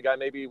 Jackson's the only guy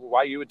maybe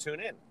why you would tune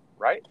in,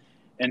 right?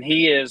 And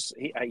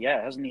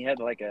hasn't he had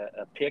like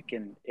a pick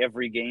in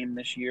every game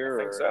this year?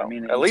 I think so. I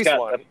mean, at least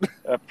one.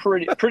 a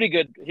pretty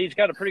good. He's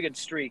got a pretty good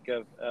streak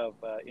of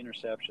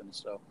interceptions.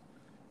 So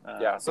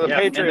So the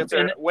Patriots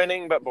are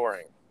winning but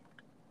boring.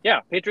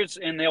 Yeah, Patriots,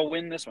 and they'll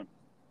win this one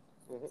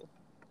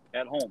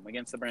at home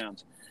against the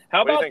Browns. How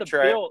What about do you think, the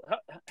Trey? Bill?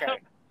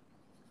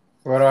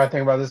 What do I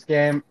think about this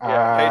game?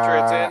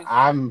 Patriots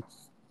in?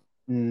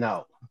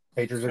 No.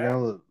 Patriots are going to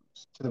lose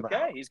to the Browns.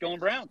 Okay, he's going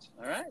Browns.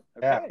 All right.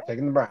 Okay. Yeah,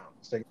 taking the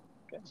Browns. Okay,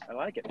 I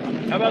like it.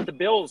 How about the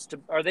Bills?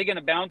 Are they going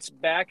to bounce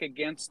back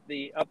against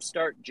the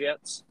upstart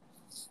Jets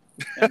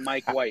and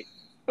Mike White?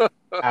 No.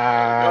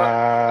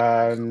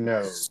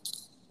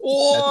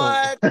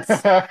 What?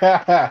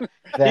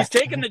 He's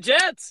taking the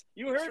Jets.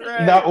 You heard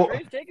it. No.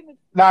 Trey's taking the...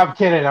 No, I'm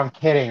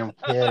kidding.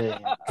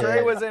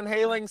 Trey was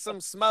inhaling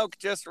some smoke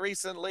just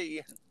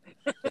recently.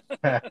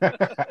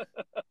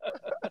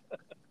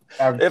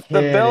 If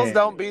the Bills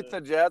don't beat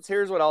the Jets,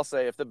 here's what I'll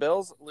say. If the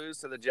Bills lose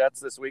to the Jets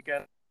this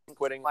weekend, I'm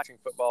quitting watching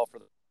football for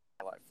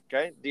my life.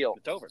 Okay? Deal.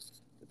 It's over.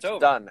 It's over.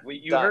 Done.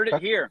 You heard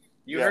it here.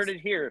 Heard it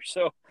here.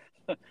 So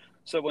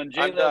when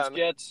Jay loves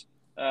Jets,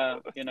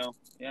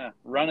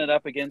 run it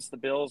up against the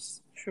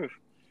Bills. Whew.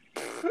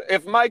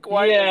 If Mike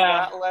White is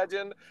that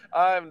legend,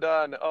 I'm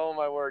done. Oh,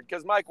 my word.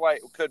 Because Mike White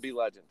could be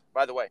legend.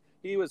 By the way,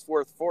 he was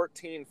worth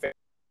 14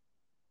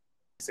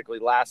 basically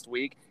last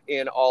week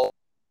in all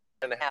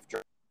and a half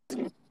drafts.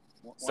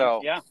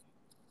 So yeah,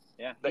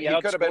 he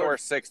could have been worth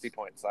 60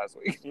 points last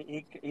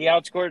week. He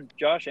outscored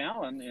Josh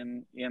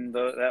Allen in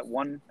that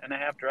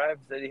 1.5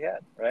 drives that he had,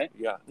 right?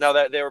 Yeah. No,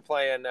 that they were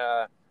playing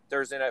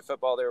Thursday Night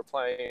Football. They were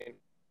playing.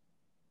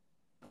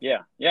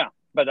 Yeah.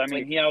 But I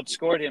mean, he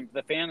outscored him.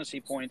 The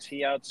fantasy points,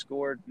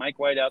 Mike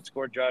White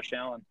outscored Josh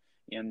Allen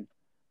in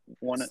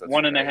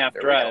 1.5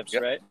 drives,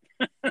 yep. Right?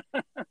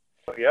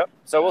 Yep.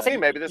 So we'll see.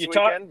 Maybe this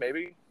weekend,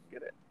 maybe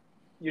get it.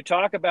 You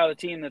talk about a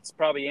team that's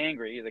probably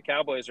angry. The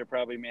Cowboys are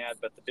probably mad,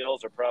 but the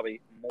Bills are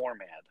probably more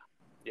mad.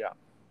 Yeah.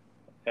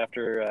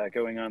 After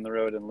going on the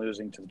road and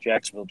losing to the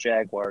Jacksonville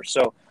Jaguars.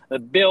 So the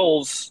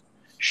Bills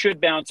should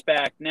bounce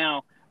back.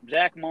 Now,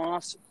 Zach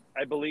Moss,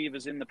 I believe,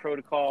 is in the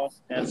protocol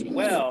as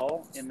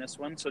well in this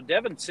one. So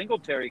Devin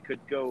Singletary could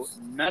go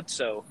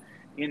nutso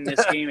in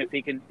this game if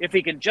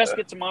he can just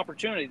get some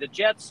opportunity. The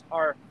Jets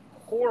are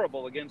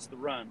horrible against the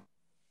run.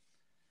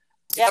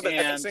 Yeah, but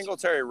I think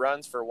Singletary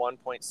runs for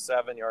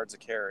 1.7 yards a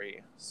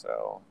carry.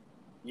 So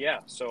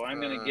I'm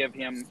going to give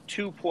him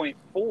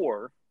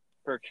 2.4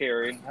 per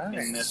carry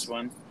in this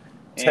one.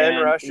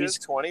 10 rushes,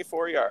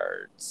 24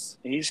 yards.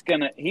 He's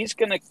gonna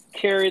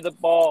carry the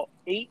ball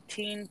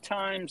 18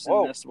 times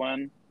in this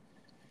one,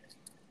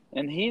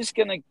 and he's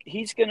gonna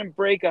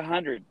break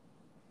 100.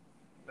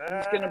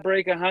 He's gonna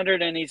break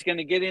 100, and he's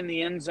gonna get in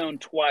the end zone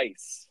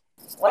twice.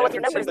 Well, with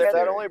your numbers there,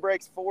 that only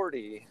breaks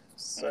 40.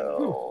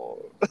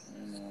 So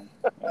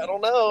I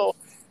don't know.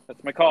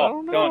 That's my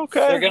call.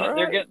 Okay.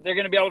 They're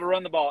gonna be able to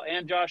run the ball,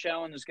 and Josh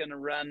Allen is gonna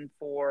run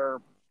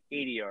for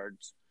 80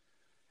 yards.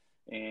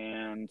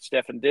 And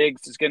Stefan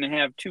Diggs is going to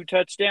have 2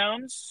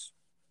 touchdowns.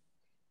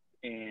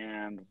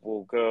 And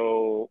we'll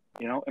go,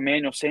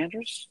 Emmanuel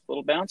Sanders,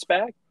 little bounce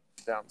back.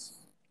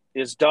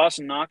 Is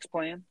Dawson Knox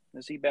playing?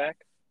 Is he back?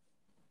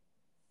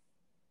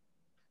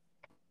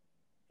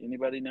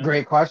 Anybody know?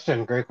 Great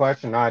question.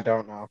 No, I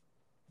don't know.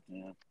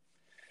 Yeah.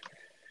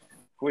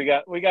 We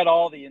got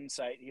all the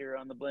insight here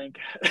on the blink.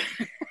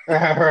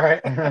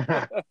 Right.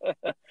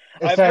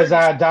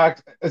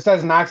 It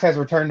says Knox has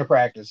returned to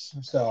practice.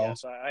 So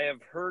yes, I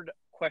have heard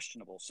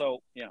questionable.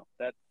 So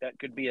that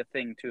could be a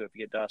thing too if you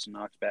get Dawson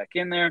Knox back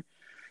in there.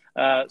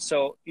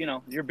 So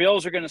your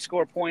Bills are going to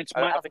score points.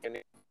 Now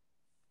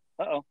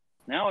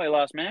I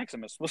lost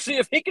Maximus. We'll see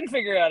if he can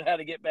figure out how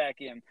to get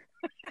back in.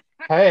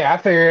 Hey, I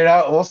figured it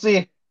out. We'll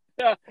see.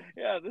 Yeah.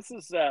 This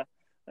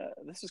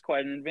This is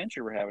quite an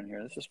adventure we're having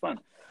here. This is fun.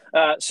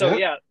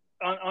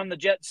 On the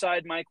Jet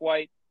side, Mike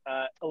White,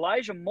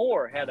 Elijah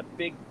Moore had a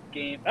big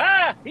game.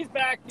 He's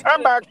back.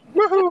 I'm back.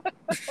 Woohoo!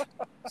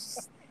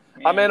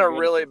 I'm in a good.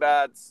 really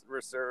bad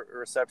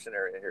reception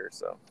area here,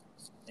 so.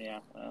 Yeah,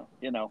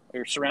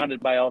 you're surrounded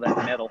by all that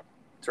metal.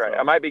 That's right. So.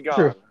 I might be gone.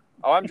 True.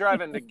 Oh, I'm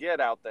driving to get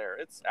out there.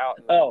 It's out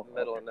in the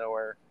middle of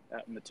nowhere.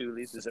 Out in the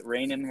Tules. Is it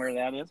raining where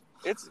that is?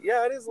 It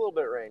is a little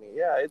bit rainy.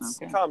 Yeah, it's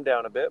calmed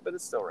down a bit, but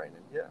it's still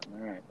raining. Yeah. All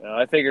right. Well,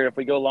 I figure if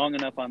we go long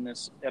enough on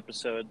this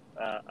episode,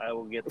 I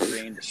will get the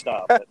rain to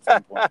stop at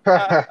some point.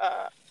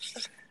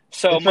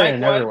 So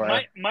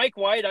Mike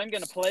White, I'm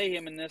going to play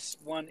him in this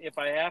one if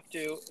I have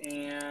to.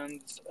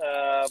 And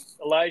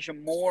Elijah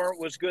Moore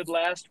was good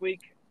last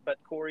week, but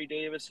Corey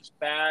Davis is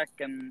back,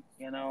 and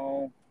I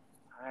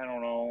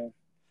don't know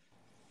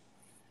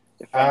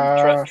if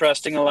I'm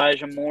trusting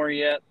Elijah Moore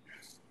yet.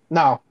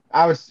 No,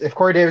 if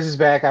Corey Davis is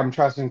back, I'm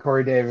trusting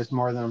Corey Davis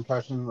more than I'm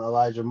trusting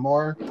Elijah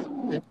Moore.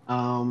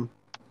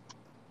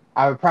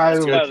 I would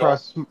probably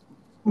trust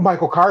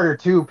Michael Carter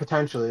too,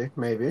 potentially,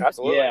 maybe.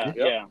 Absolutely.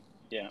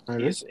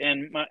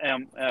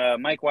 Yeah.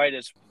 Mike White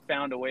has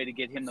found a way to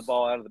get him the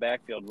ball out of the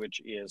backfield,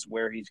 which is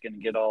where he's going to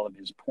get all of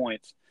his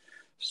points.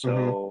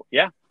 So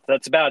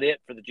that's about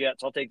it for the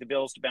Jets. I'll take the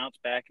Bills to bounce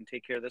back and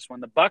take care of this one.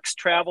 The Bucs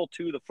travel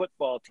to the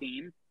football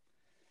team,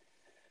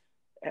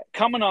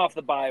 coming off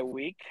the bye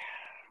week.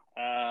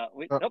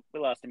 We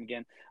lost him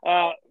again.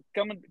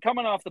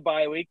 Coming off the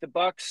bye week, the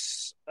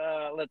Bucs.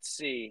 Let's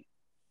see.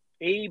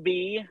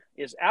 AB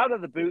is out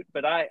of the boot,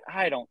 but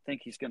I don't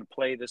think he's going to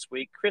play this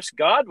week. Chris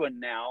Godwin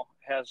now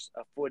has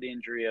a foot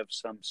injury of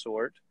some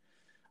sort.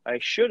 I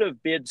should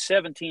have bid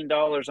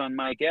 $17 on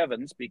Mike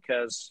Evans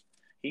because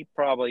he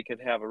probably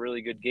could have a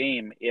really good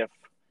game if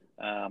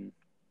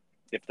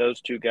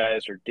those two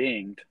guys are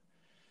dinged.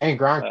 And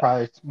Gronk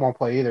probably won't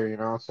play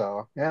either,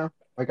 so yeah.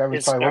 Like are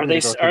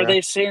they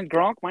saying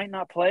Gronk might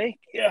not play?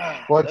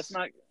 Yeah, well, that's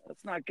not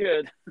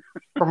good.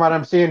 From what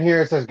I'm seeing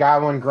here, it says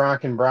Godwin,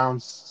 Gronk, and Brown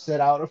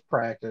sit out of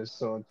practice,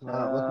 so it's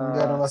not looking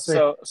good unless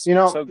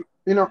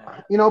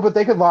but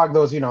they could log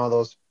those,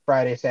 those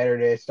Friday,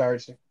 Saturday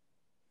starts,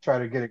 try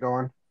to get it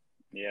going.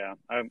 Yeah,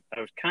 I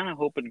was kind of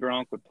hoping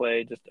Gronk would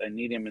play. Just I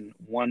need him in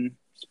one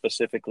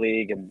specific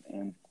league,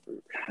 and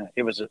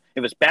it was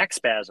back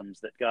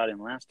spasms that got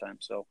him last time,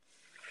 so.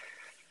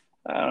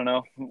 I don't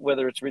know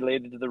whether it's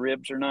related to the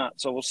ribs or not.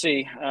 So we'll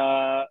see.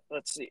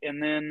 Let's see.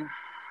 And then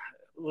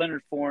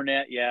Leonard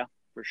Fournette, yeah,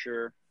 for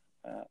sure.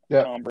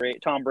 Tom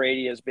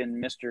Brady has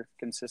been Mr.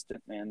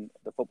 Consistent, and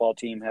the football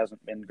team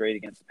hasn't been great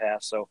against the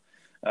pass. So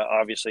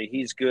obviously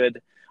he's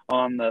good.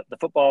 On the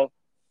football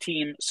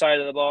team side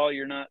of the ball,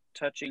 you're not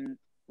touching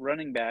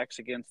running backs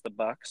against the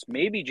Bucs.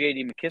 Maybe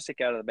J.D. McKissick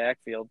out of the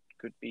backfield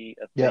could be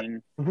a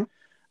thing.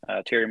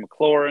 Mm-hmm. Terry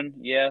McLaurin,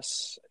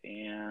 yes.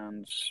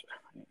 And,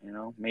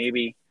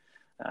 maybe –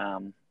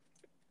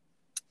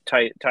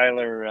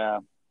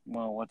 Tyler,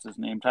 what's his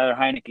name? Tyler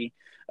Heineke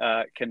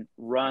can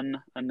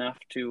run enough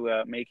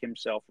to make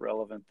himself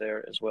relevant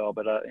there as well.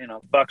 But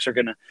Bucs are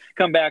going to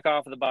come back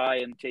off of the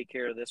bye and take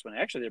care of this one.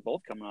 Actually, they're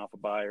both coming off a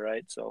bye,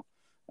 right? So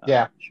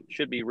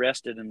should be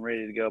rested and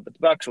ready to go. But the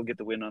Bucs will get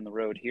the win on the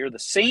road here. The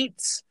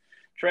Saints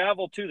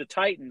travel to the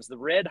Titans, the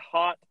red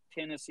hot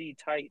Tennessee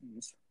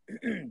Titans.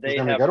 They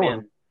have been.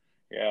 One.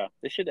 Yeah,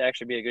 this should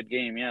actually be a good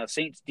game. Yeah,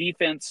 Saints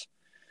defense.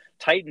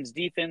 Titans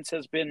defense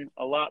has been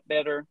a lot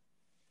better.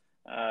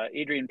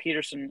 Adrian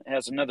Peterson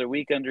has another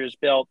week under his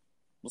belt.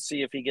 We'll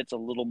see if he gets a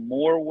little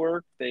more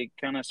work. They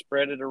kind of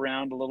spread it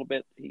around a little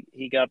bit.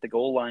 He got the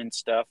goal line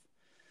stuff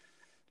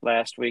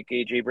last week.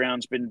 A.J.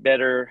 Brown's been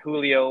better.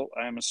 Julio,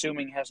 I'm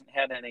assuming, hasn't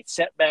had any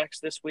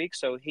setbacks this week,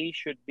 so he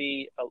should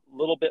be a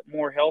little bit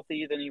more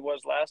healthy than he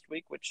was last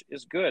week, which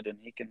is good, and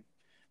he can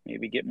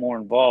maybe get more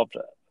involved.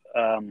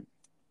 I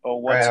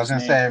was going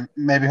to say,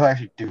 maybe he'll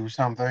actually do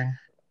something.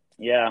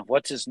 Yeah,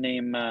 what's his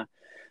name? The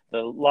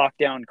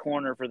lockdown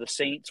corner for the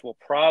Saints will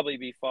probably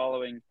be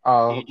following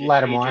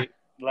Lattimore.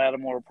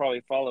 Lattimore will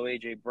probably follow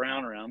A.J.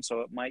 Brown around,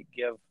 so it might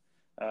give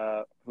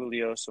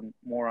Julio some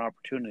more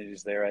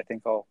opportunities there. I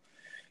think I'll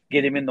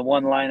get him in the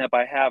one lineup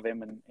I have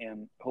him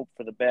and hope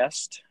for the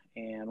best.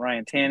 And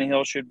Ryan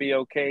Tannehill should be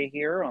okay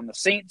here. On the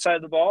Saints side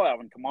of the ball,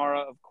 Alvin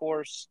Kamara, of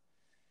course.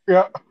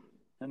 Yeah.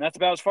 And that's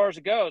about as far as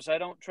it goes. I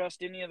don't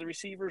trust any of the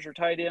receivers or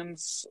tight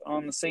ends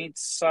on the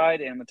Saints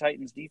side, and the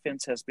Titans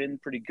defense has been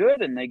pretty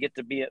good, and they get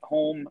to be at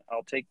home.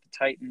 I'll take the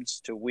Titans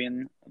to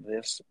win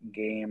this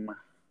game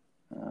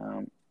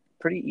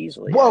pretty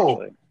easily. Whoa,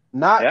 actually.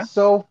 Not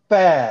so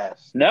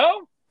fast.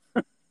 No?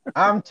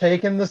 I'm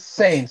taking the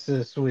Saints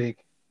this week.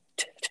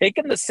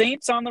 Taking the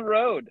Saints on the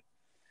road.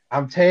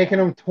 I'm taking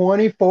them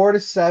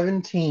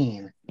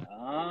 24-17.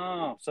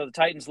 Oh, so the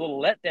Titans a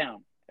little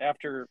letdown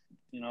after –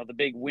 the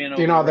big win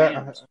over the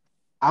Rams.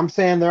 I'm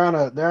saying they're on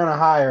a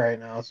high right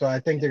now, so I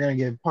think they're going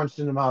to get punched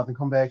in the mouth and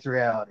come back to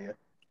reality.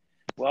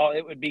 Well,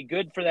 it would be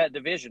good for that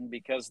division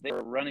because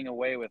they're running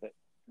away with it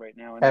right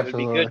now, and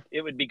Absolutely.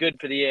 It would be good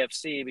for the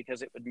AFC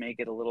because it would make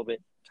it a little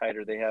bit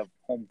tighter. They have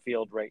home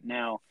field right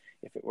now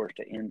if it were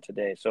to end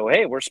today. So,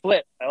 hey, we're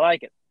split. I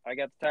like it. I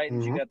got the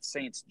Titans. Mm-hmm. You got the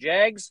Saints.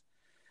 Jags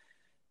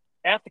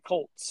at the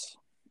Colts.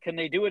 Can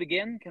they do it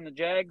again? Can the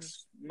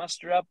Jags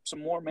muster up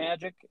some more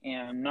magic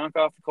and knock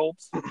off the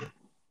Colts?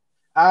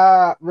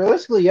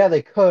 Realistically, yeah,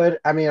 they could.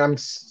 I mean,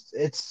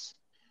 it's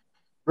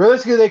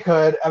realistically they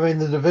could. I mean,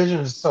 the division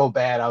is so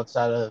bad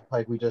outside of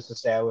like we just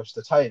established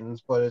the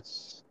Titans, but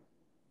it's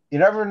you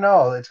never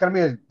know. It's gonna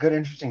be a good,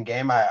 interesting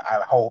game.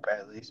 I hope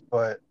at least,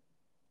 but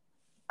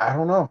I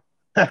don't know.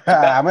 About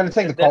I'm gonna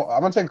take the that. Colts.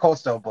 I'm gonna take the Colts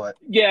still, but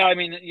Yeah, I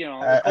mean, you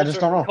know, I just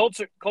don't know. Colts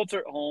are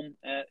at home.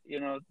 You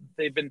know,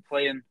 they've been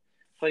playing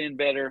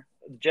better.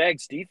 The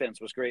Jags defense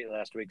was great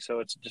last week, so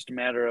it's just a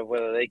matter of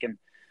whether they can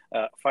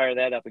fire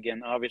that up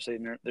again. Obviously,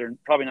 they're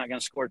probably not going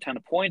to score a ton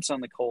of points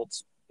on the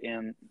Colts,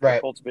 and the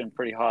Right. Colts have been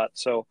pretty hot.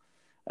 So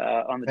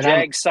on the And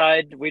Jags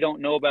side, we don't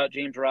know about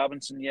James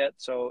Robinson yet.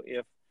 So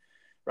if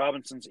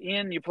Robinson's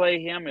in, you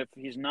play him. If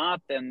he's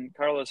not, then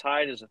Carlos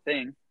Hyde is a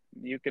thing.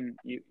 You can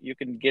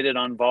get it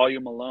on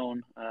volume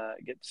alone,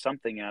 get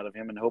something out of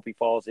him, and hope he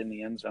falls in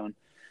the end zone.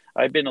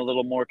 I've been a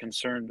little more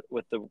concerned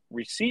with the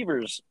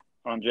receivers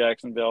on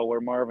Jacksonville, where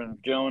Marvin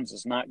Jones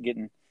is not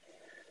getting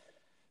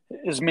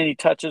as many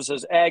touches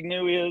as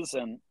Agnew is,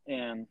 and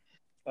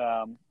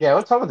yeah,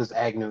 what's up with this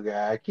Agnew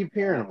guy? I keep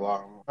hearing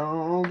about him. I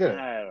don't get it.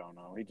 I don't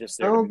know. He's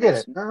just I there to don't get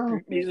mess. it. No.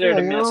 He's there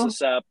to you mess know?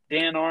 us up.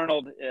 Dan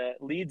Arnold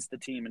leads the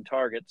team in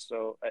targets,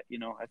 so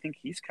I think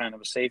he's kind of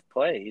a safe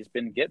play. He's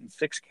been getting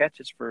 6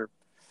 catches for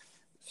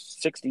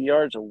 60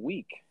 yards a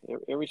week,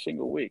 every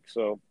single week.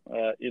 So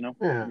Yeah. you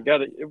got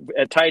to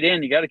at tight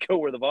end, you got to go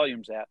where the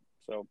volume's at.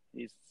 So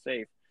he's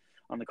safe.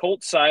 On the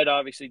Colts side,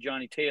 obviously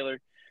Johnny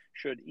Taylor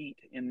should eat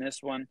in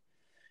this one,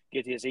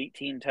 get his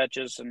 18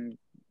 touches and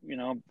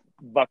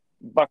buck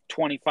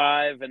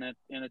 25 and a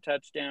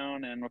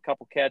touchdown and a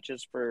couple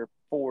catches for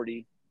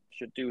 40.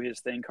 Should do his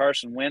thing.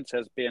 Carson Wentz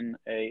has been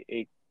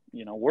a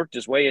worked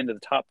his way into the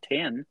top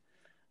 10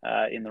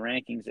 in the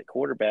rankings at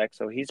quarterback,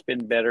 so he's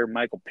been better.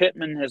 Michael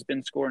Pittman has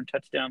been scoring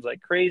touchdowns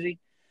like crazy,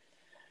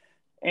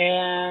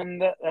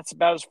 and that's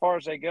about as far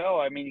as I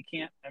go. I mean,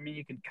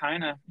 you could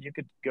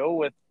go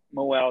with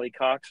Mo Alley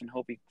Cox and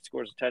hope he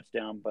scores a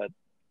touchdown, but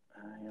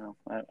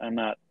I'm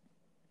not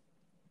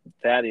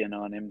that in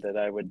on him that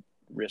I would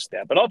risk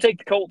that. But I'll take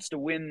the Colts to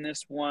win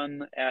this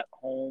one at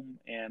home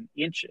and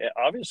inch.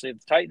 Obviously, if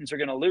the Titans are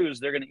going to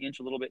lose, they're going to inch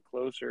a little bit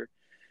closer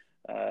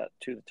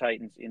to the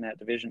Titans in that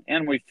division.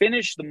 And we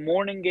finish the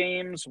morning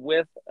games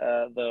with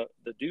the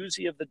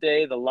doozy of the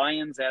day, the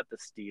Lions at the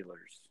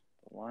Steelers.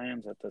 The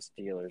Lions at the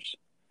Steelers.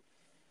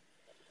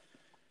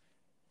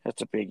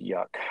 That's a big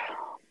yuck.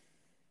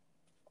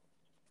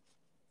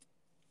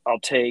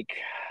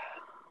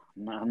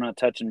 I'm not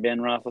touching Ben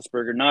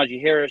Roethlisberger.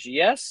 Najee Harris,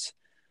 yes.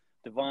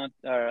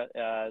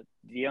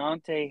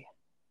 Deontay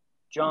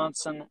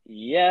Johnson,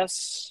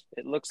 yes.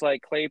 It looks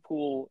like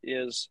Claypool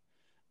is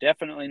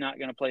definitely not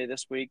going to play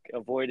this week.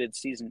 Avoided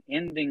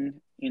season-ending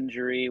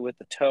injury with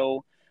the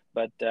toe,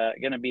 but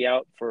going to be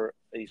out for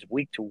he's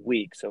week to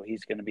week, so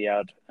he's going to be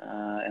out.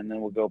 And then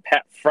we'll go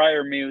Pat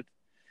Freiermuth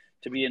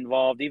to be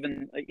involved,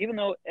 even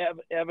though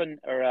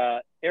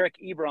Eric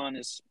Ebron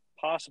is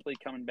possibly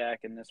coming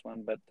back in this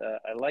one. But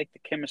I like the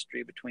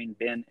chemistry between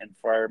Ben and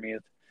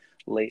Freiermuth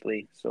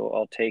lately, so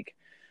I'll take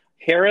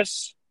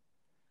Harris,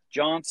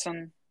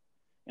 Johnson,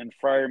 and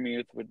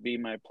Freiermuth would be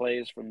my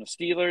plays from the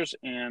Steelers.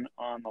 And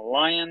on the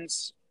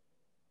Lions,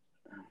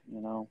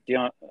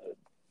 DeAndre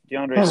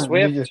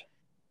Swift.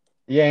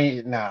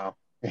 No.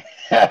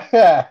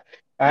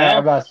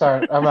 I'm not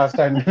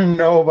starting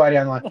nobody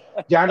on line.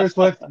 DeAndre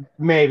Swift,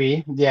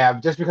 maybe. Yeah,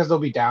 just because they'll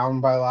be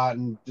down by a lot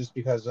and just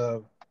because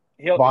of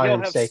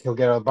volume's sake, he'll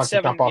get a bunch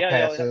of dump-off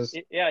passes.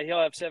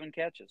 He'll have 7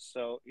 catches.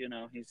 So,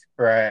 he's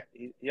right.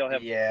 He'll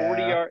have 40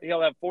 yards.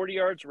 He'll have 40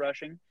 yards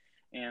rushing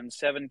and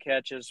 7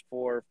 catches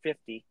for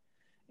 50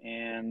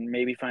 and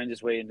maybe find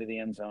his way into the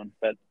end zone.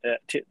 But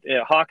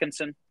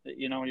Hawkinson,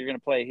 you're going to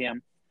play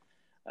him.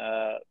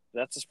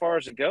 That's as far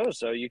as it goes.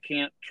 So you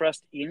can't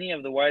trust any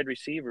of the wide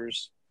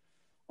receivers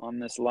on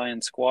this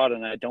Lions squad,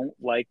 and I don't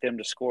like them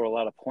to score a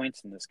lot of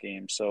points in this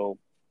game. So,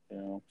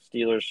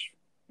 Steelers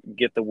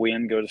get the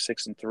win, go to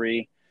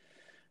 6-3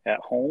 at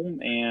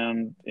home,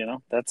 and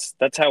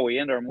that's how we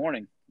end our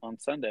morning on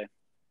Sunday.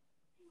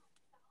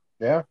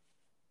 Yeah,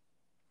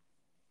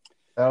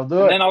 that'll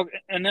do it.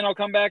 And then I'll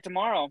come back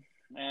tomorrow.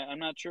 I'm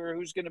not sure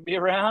who's going to be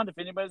around, if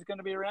anybody's going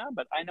to be around,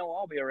 but I know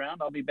I'll be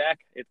around. I'll be back.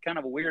 It's kind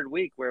of a weird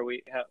week where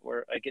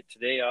I get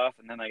today off,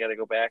 and then I got to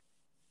go back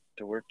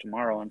to work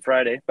tomorrow on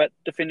Friday, but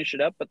to finish it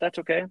up. But that's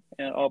okay.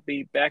 And I'll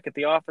be back at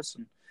the office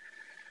and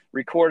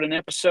record an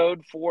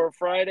episode for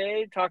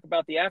Friday, talk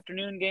about the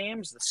afternoon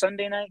games, the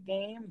Sunday night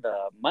game,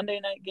 the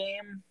Monday night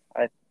game.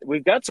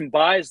 We've got some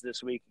buys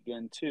this week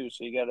again too,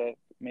 so you got to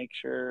make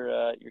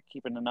sure you're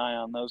keeping an eye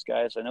on those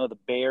guys. I know the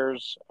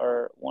Bears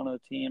are one of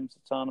the teams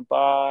that's on a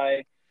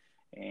bye,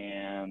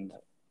 and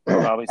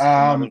probably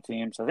some other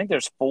teams. I think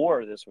there's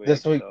 4 this week.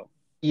 This week, so.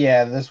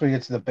 Yeah, this week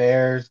it's the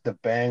Bears, the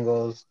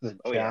Bengals, the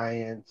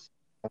Giants.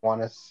 I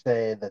want to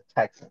say the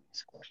Texans.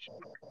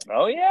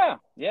 Oh yeah,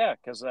 yeah,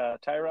 because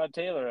Tyrod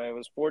Taylor, I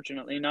was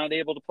fortunately not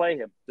able to play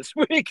him this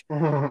week,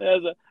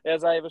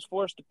 as I was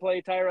forced to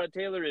play Tyrod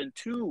Taylor in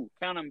two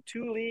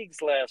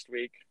leagues last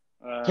week.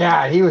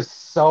 Yeah, he was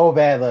so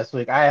bad last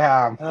week.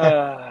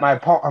 Uh, My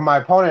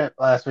opponent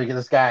last week.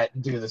 His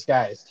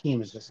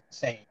team is just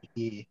insane.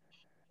 He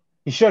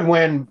should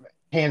win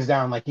hands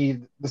down.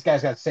 This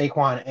guy's got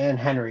Saquon and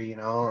Henry,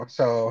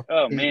 So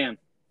oh man,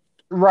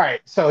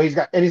 right. So he's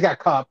got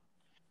Cup.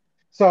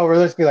 So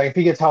realistically, like if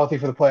he gets healthy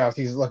for the playoffs,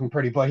 he's looking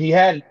pretty. But he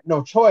had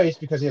no choice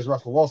because he has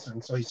Russell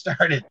Wilson. So he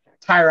started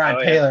Tyrod oh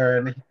yeah, Taylor,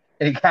 and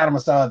he got him a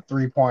solid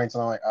 3 points.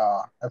 And I'm like,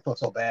 oh, I feel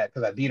so bad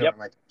because I beat him. yep, I'm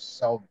like,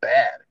 so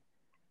bad.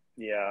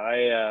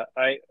 yeah.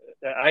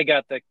 I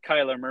got the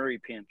Kyler Murray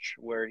pinch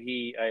where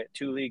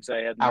two leagues I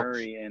had Ouch.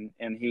 Murray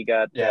and he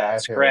got Yeah, I feel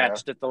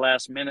scratched at the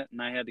last minute, and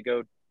I had to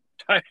go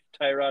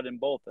Tyrod in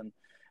both, and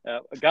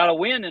got a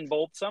win in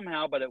both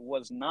somehow, but it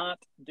was not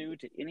due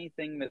to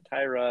anything that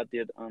Tyrod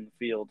did on the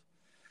field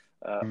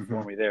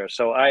for me there.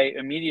 So I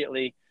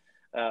immediately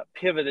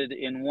pivoted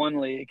in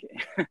one league,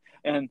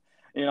 and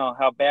you know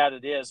how bad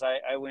it is.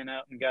 I went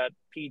out and got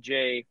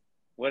PJ,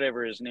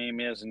 whatever his name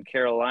is, in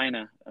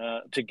Carolina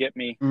to get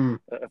me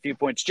a few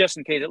points just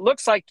in case. It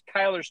looks like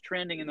Kyler's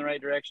trending in the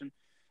right direction.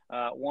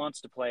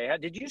 Wants to play.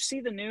 Did you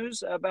see the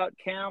news about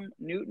Cam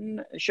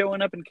Newton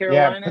showing up in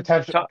Yeah,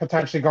 Carolina?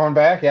 potentially going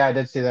back. Yeah, I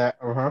did see that.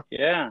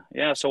 Yeah.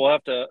 So we'll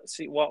have to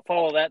see. Well,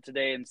 follow that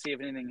today and see if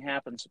anything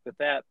happens with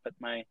that. But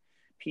my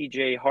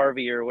PJ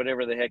Harvey or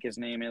whatever the heck his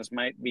name is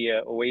might be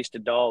a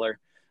wasted dollar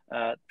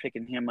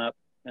picking him up,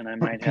 and I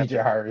might have PJ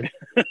to. Harvey.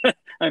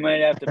 I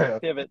might have to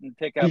pivot and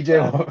pick up.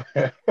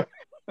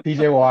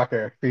 PJ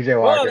Walker. PJ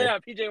Well, Walker. yeah,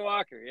 PJ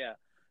Walker. Yeah.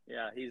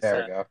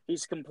 There we go.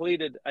 He's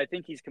completed. I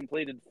think he's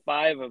completed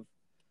 5 of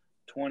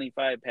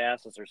 25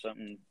 passes or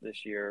something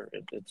this year.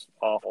 It's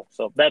awful.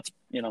 So that's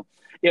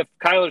if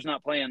Kyler's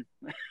not playing,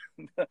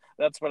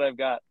 that's what I've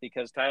got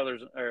because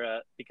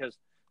because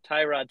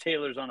Tyrod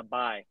Taylor's on a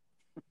bye,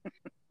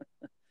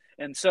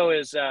 and so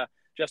is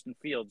Justin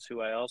Fields,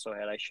 who I also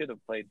had. I should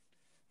have played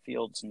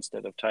Fields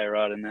instead of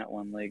Tyrod in that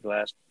one league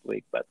last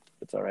week, but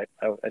it's all right.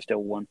 I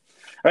still won.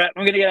 All right,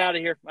 I'm going to get out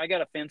of here. I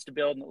got a fence to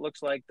build, and it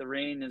looks like the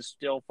rain is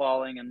still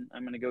falling, and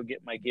I'm going to go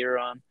get my gear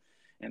on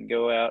and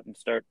go out and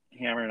start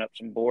hammering up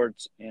some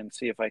boards and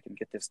see if I can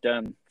get this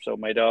done so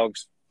my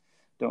dogs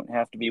don't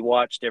have to be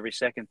watched every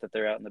second that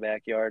they're out in the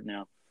backyard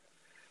now.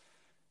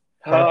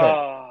 Perfect.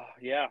 Oh,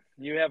 yeah.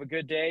 You have a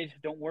good day.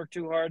 Don't work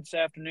too hard this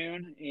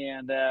afternoon,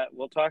 and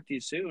we'll talk to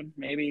you soon.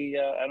 Maybe,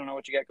 I don't know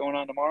what you got going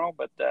on tomorrow,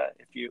 but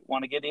if you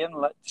want to get in,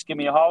 just give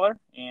me a holler,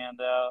 and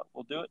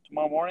we'll do it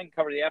tomorrow morning,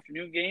 cover the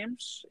afternoon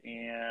games,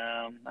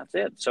 and that's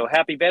it. So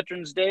happy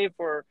Veterans Day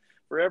for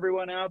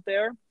everyone out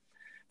there.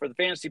 For the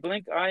Fantasy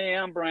Blink, I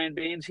am Bryan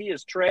Baines. He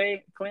is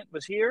Trey. Clint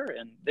was here,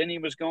 and then he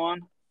was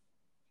gone.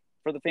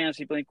 For the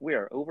Fantasy Blink, we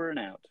are over and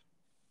out.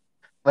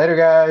 Later,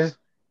 guys.